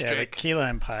confused, Yeah, the Jake. key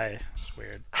lime pie is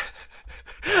weird.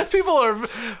 People are.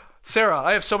 Sarah,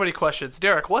 I have so many questions.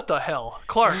 Derek, what the hell?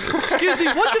 Clark, excuse me,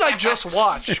 what did I just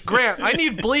watch? Grant, I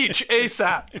need bleach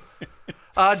ASAP.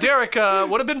 Derek,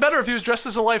 would have been better if he was dressed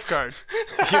as a lifeguard.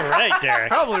 You're right, Derek.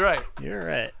 Probably right. You're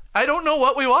right. I don't know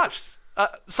what we watched.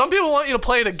 Some people want you to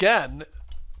play it again.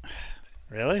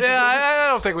 Really? Yeah, I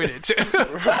don't think we need to.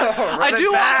 I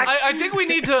do. I think we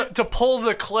need to pull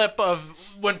the clip of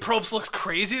when Probst looks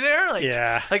crazy there,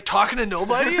 like like talking to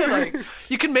nobody. Like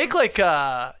you can make like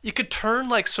you could turn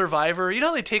like Survivor. You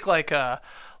know, they take like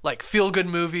feel good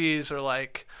movies or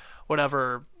like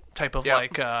whatever type of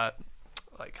like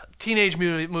teenage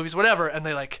movies, whatever, and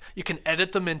they like you can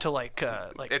edit them into like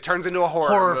It turns into a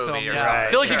horror movie film. or Yeah. something. I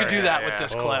feel like you Sure, could do yeah, that yeah. with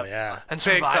this Oh, clip. yeah. And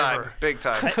Big Survivor. time. Big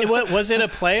time. What was it a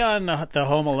play on the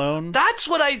Home Alone That's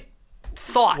what I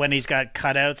thought. when he's got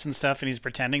cutouts and stuff and he's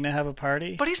pretending to have a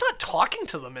party? But he's not talking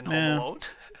to them in Home Alone.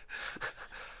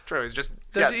 True. He's just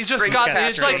He's just strings got attached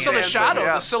it's to like him so the dancing, shadow,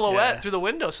 yeah. the silhouette Yeah. through the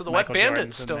window, so the Michael wet Jordan's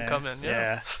bandits in still there. come in.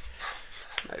 Yeah.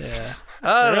 Yeah.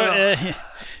 I don't know.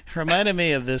 Reminded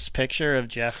me of this picture of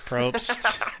Jeff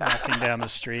Probst walking down the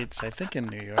streets, I think in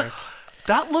New York.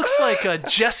 That looks like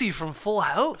Jesse from Full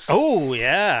House. Oh,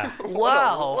 yeah.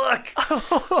 Wow.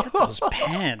 Look. Those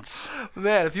pants.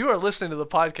 Man, if you are listening to the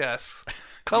podcast,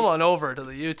 come on over to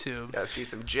the YouTube. Gotta see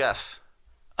some Jeff.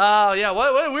 Oh, yeah.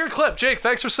 What a weird clip. Jake,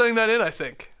 thanks for sending that in, I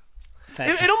think.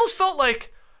 It almost felt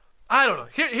like, I don't know,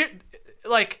 here,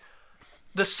 like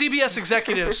the CBS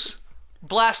executives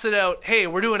blasted out, hey,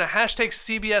 we're doing a hashtag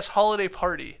CBS holiday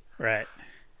party. Right.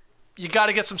 you got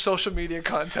to get some social media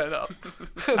content up.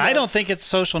 I don't think it's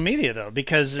social media though,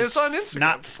 because It's on Instagram.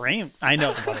 Not framed. I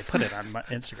know, but I put it on my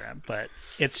Instagram, but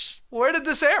it's Where did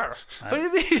this air? What do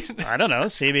you mean? I don't know,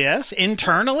 CBS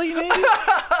internally maybe.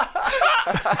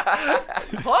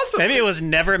 Awesome. Maybe it was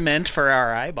never meant for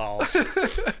our eyeballs.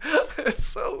 It's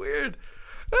so weird.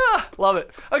 Love it.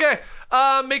 Okay,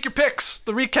 make your picks.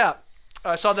 The recap.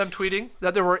 I saw them tweeting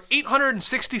that there were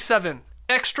 867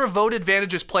 extra vote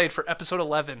advantages played for episode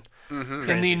 11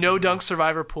 in the No Dunk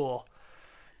Survivor pool.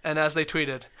 And as they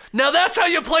tweeted, now that's how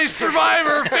you play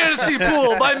Survivor Fantasy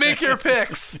Pool by Make Your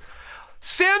Picks.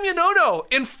 Sam Yonono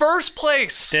in first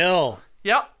place. Still.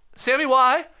 Yep. Sammy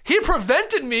Y. He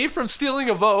prevented me from stealing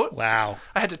a vote. Wow.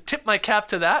 I had to tip my cap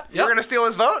to that. You're going to steal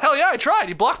his vote? Hell yeah, I tried.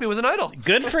 He blocked me with an idol.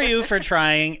 Good for you for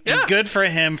trying, Yeah. and good for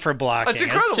him for blocking. That's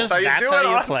incredible. It's just, That's how you that's do how it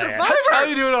you on play it. Survivor. That's how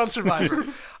you do it on Survivor.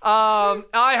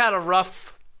 I had a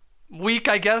rough week,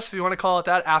 I guess, if you want to call it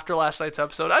that, after last night's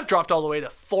episode. I've dropped all the way to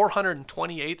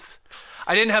 428th.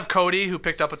 I didn't have Cody, who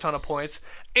picked up a ton of points,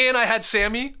 and I had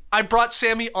Sammy. I brought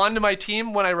Sammy onto my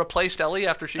team when I replaced Ellie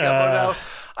after she got voted out.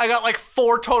 I got like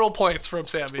 4 total points from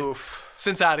Sammy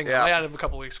since adding him. Yeah. I added him a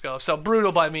couple weeks ago. So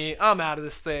brutal by me. I'm out of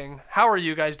this thing. How are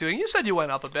you guys doing? You said you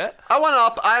went up a bit. I went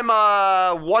up. I'm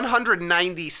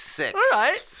 196. All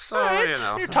right. So, all right. you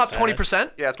know. You're top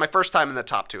 20%. Yeah, it's my first time in the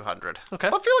top 200. Okay.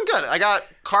 But feeling good. I got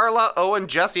Carla, Owen,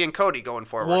 Jesse, and Cody going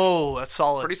forward. Whoa, that's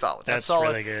solid. Pretty solid. That's solid.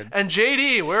 really good. And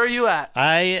JD, where are you at?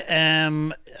 I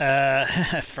am. I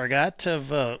forgot to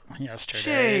vote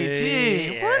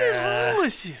yesterday. JD, what is wrong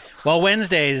with you? Well,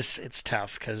 Wednesdays it's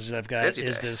tough because I've got Busy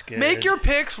Is day. This Good? Make your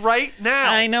picks right now.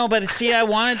 I know, but see, I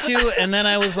wanted to, and then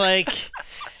I was like,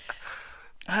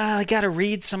 I got to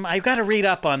read some. I got to read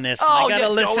up on this. Oh, I got you to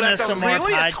don't listen to have to some more read.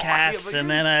 What are you talking podcasts, about? and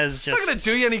then I was It's not going just.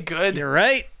 to do you any good. You're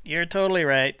right. You're totally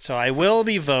right. So I will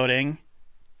be voting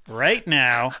right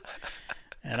now,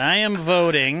 and I am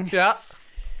voting. Yeah.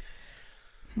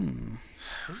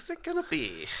 Who's it going to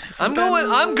be? I'm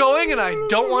going, and I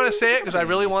don't want to say it because I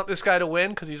really want this guy to win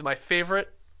because he's my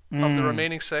favorite of the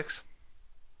remaining 6.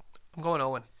 I'm going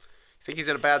Owen. You think he's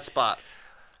in a bad spot?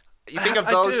 You think of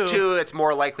I those do. two, it's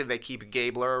more likely they keep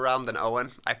Gabler around than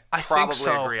Owen? I think probably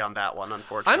so. agree on that one,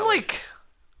 unfortunately. I'm like,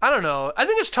 I don't know. I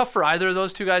think it's tough for either of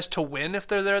those two guys to win if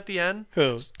they're there at the end.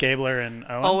 Who? Gabler and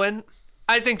Owen. Owen,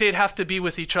 I think they'd have to be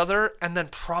with each other, and then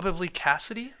probably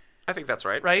Cassidy. I think that's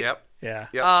right. Right? Yep. Yeah.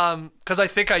 Yep. Because I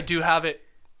think I do have it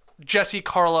Jesse,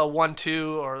 Carla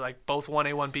 1-2, or like both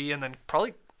 1A, 1B, and then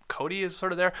probably Cody is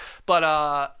sort of there. But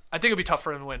I think it'd be tough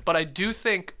for him to win. But I do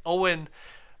think Owen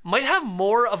might have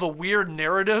more of a weird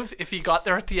narrative if he got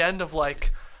there at the end of like,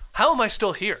 how am I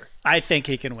still here? I think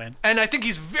he can win. And I think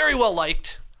he's very well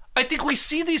liked. I think we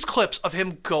see these clips of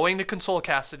him going to console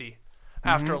Cassidy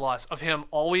after a loss, of him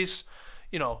always,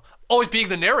 always being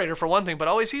the narrator for one thing, but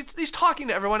always he's talking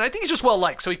to everyone. I think he's just well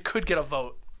liked, so he could get a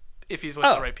vote if he's with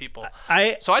the right people.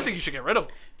 So I think you should get rid of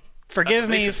him. Forgive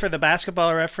me for the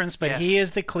basketball reference, but Yes. he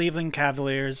is the Cleveland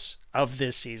Cavaliers of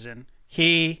this season.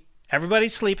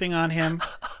 Everybody's sleeping on him.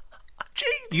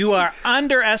 You are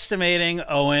underestimating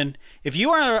Owen. If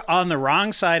you are on the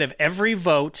wrong side of every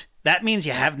vote, that means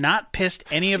you have not pissed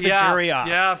any of the jury off.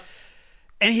 Yeah.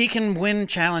 And he can win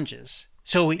challenges.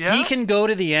 So he can go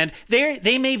to the end.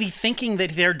 They may be thinking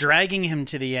that they're dragging him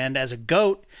to the end as a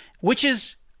GOAT, which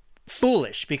is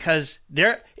foolish because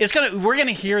we're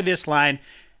gonna hear this line.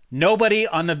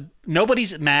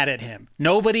 Nobody's mad at him.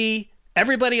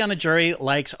 Everybody on the jury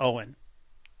likes Owen.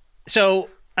 So,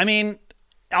 I mean,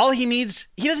 all he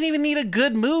doesn't even need a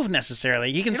good move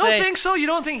necessarily. He can say, You don't think so? You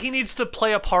don't think he needs to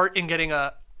play a part in getting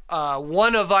a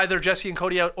one of either Jesse and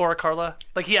Cody out or a Carla?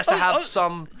 Like he has to have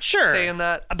some say in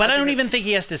that? But I don't even think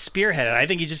he has to spearhead it. I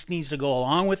think he just needs to go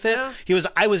along with it. Yeah.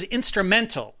 I was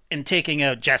instrumental in taking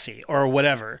out Jesse or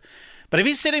whatever. But if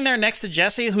he's sitting there next to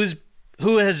Jesse,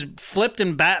 who has flipped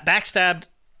and backstabbed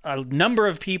a number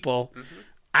of people,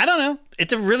 I don't know.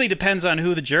 It really depends on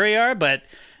who the jury are, but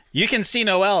you can see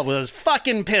Noelle was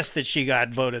fucking pissed that she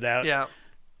got voted out. Yeah.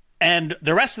 And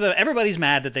the rest of everybody's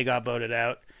mad that they got voted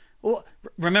out. Well,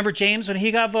 remember James when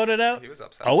he got voted out? He was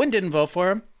upset. Owen didn't vote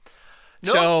for him.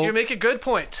 No, you make a good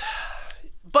point.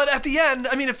 But at the end,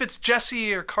 I mean, if it's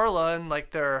Jesse or Carla and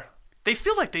like they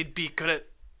feel like they'd be good at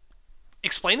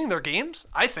explaining their games,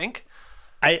 I think.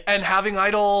 And having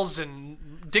idols and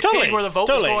dictating where the vote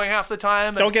was going half the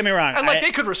time. Don't get me wrong. And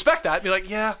they could respect that and be like,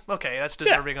 yeah, okay, that's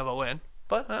deserving of a win.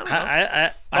 But I don't know.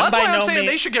 I'm that's why I'm saying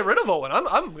they should get rid of Owen.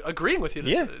 I'm agreeing with you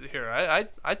here.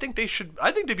 I think they should.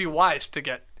 I think they'd be wise to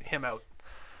get him out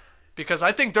because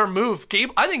I think their move.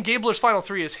 I think Gabler's final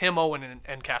 3 is him, Owen,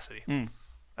 and Cassidy, and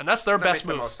that's their best makes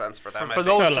move. the most sense for them. For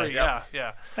those 3. Yeah.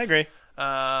 I agree.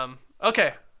 All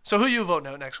Okay, so who you voting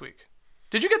out next week?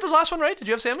 Did you get this last one right? Did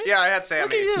you have Sammy? Yeah, I had Sammy.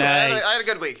 Look at you. Nice. I had a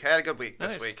good week.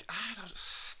 This Nice. week.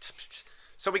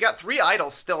 So we got 3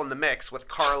 idols still in the mix with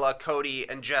Carla, Cody,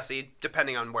 and Jesse,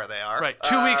 depending on where they are. Right,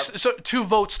 2 weeks, so 2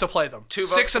 votes to play them. 2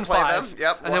 votes 6 to and play 5. them.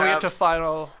 Yep, And we'll then we get have to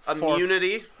final 4.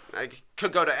 Immunity. I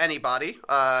could go to anybody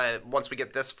once we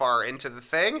get this far into the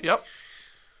thing. Yep.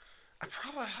 I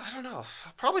don't know.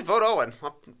 I'll probably vote Owen.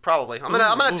 Probably. I'm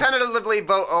gonna tentatively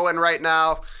vote Owen right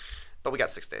now, but we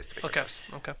got 6 days to make a Okay. choice.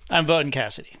 Okay. I'm voting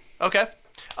Cassidy. Okay.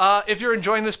 If you're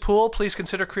enjoying this pool, please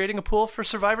consider creating a pool for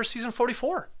Survivor Season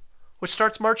 44, which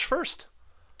starts March 1st.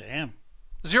 Damn.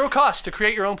 0 cost to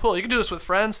create your own pool. You can do this with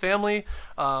friends, family.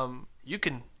 You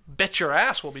can bet your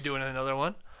ass we'll be doing another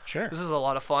one. Sure. This is a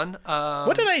lot of fun.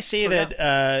 What did I see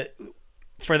that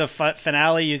for the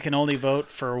finale you can only vote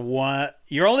for one?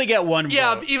 You only get one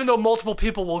Yeah, vote. even though multiple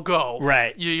people will go,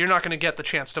 Right. You're not going to get the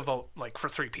chance to vote like for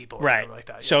 3 people, or Right. whatever like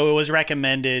that. So it was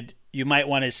recommended you might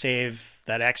want to save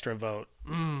that extra vote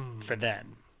for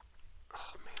them.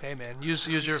 Hey man, use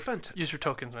your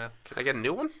tokens, man. Can I get a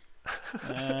new one?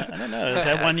 I don't know. Is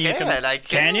that one you can? I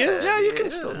Can you? Yeah, you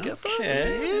can still get that.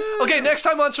 Okay. Okay, next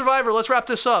time on Survivor, let's wrap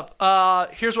this up.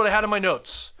 Here's what I had in my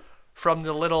notes from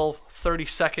the little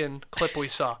 30-second clip we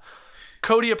saw.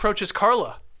 Cody approaches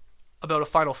Carla about a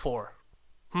final 4.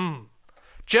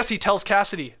 Jesse tells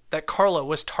Cassidy that Carla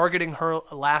was targeting her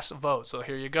last vote. So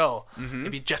here you go.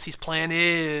 Maybe Jesse's plan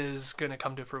is going to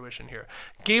come to fruition here.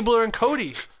 Gabler and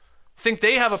Cody think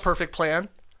they have a perfect plan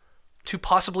to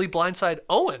possibly blindside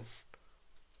Owen.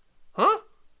 Huh?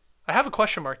 I have a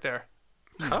question mark there.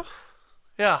 Huh?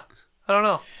 Yeah. I don't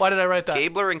know. Why did I write that?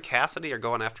 Gabler and Cassidy are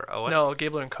going after Owen? No,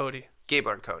 Gabler and Cody.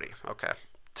 Gabler and Cody. Okay.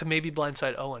 To maybe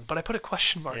blindside Owen. But I put a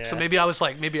question mark. So Yeah. maybe I was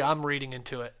like, maybe I'm reading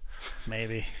into it.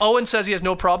 Maybe. Owen says he has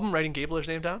no problem writing Gabler's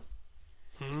name down.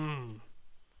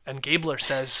 And Gabler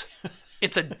says,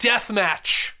 it's a death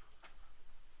match.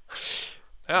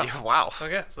 Yeah, wow. Okay, so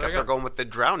there Guess you they're go. going with the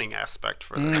drowning aspect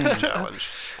for this challenge.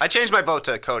 I changed my vote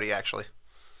to Cody, actually.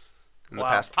 In the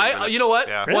past 3 minutes. You know what?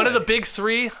 Yeah. One of the big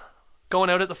 3 going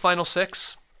out at the final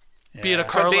 6. Be it a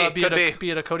Carla, be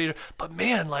it a Cody. But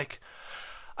man, like,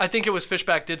 I think it was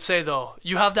Fishback did say, though,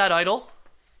 you have that idol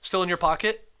still in your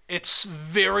pocket. It's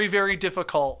very, very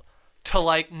difficult to,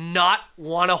 like, not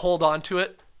want to hold on to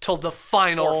it till the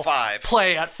final 4-5.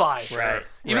 play at 5. Right.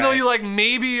 Even though you, like,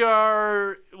 maybe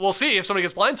are... We'll see if somebody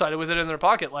gets blindsided with it in their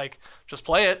pocket. Like, just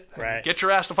play it. And Right. get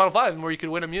your ass to Final 5 where you could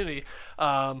win immunity.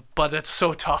 But it's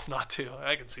so tough not to.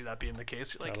 I can see that being the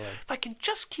case. You're like, if I can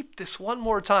just keep this one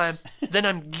more time, then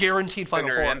I'm guaranteed Then Final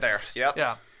you're 4. in there. Yep.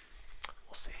 Yeah.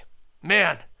 We'll see.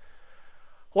 Man,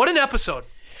 what an episode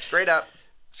Straight up.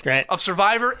 It's great. of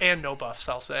Survivor and No Buffs,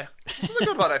 I'll say. This is a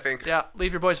good one, I think. Yeah,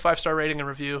 leave your boys 5-star rating and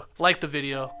review. Like the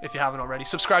video if you haven't already.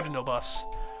 Subscribe to No Buffs.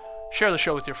 Share the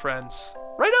show with your friends.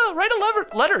 Write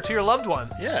a letter to your loved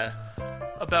ones Yeah.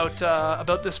 about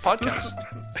this podcast.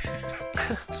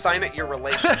 Sign it your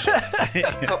relationship.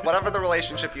 Whatever the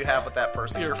relationship you have with that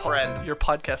person. Your friend. Your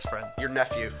podcast friend. Your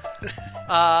nephew.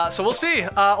 So we'll see.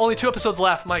 Only 2 episodes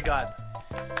left. My God.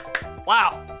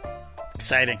 Wow.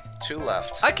 Exciting. 2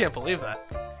 left. I can't believe that.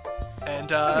 And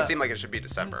Doesn't seem like it should be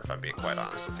December, if I'm being quite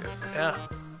honest with you. yeah.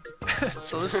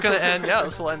 So this is gonna end. Yeah,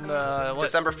 this will end. What,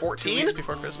 December 2 14? weeks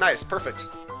before Christmas. Nice, perfect.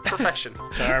 Perfection.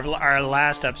 So our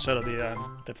last episode will be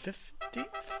on the 15th?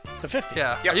 The 15th.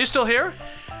 Yeah. Yep. Are you still here?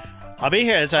 I'll be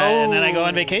here, and then I go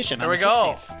on vacation There on we the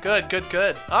go. 16th.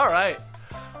 Good. All right.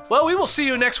 Well, we will see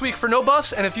you next week for No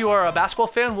Buffs, and if you are a basketball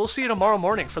fan, we'll see you tomorrow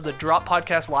morning for the Drop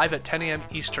Podcast live at 10 a.m.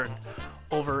 Eastern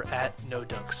over at No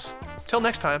Dunks. Till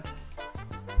next time,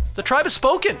 the tribe has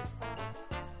spoken.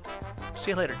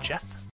 See you later, Jeff.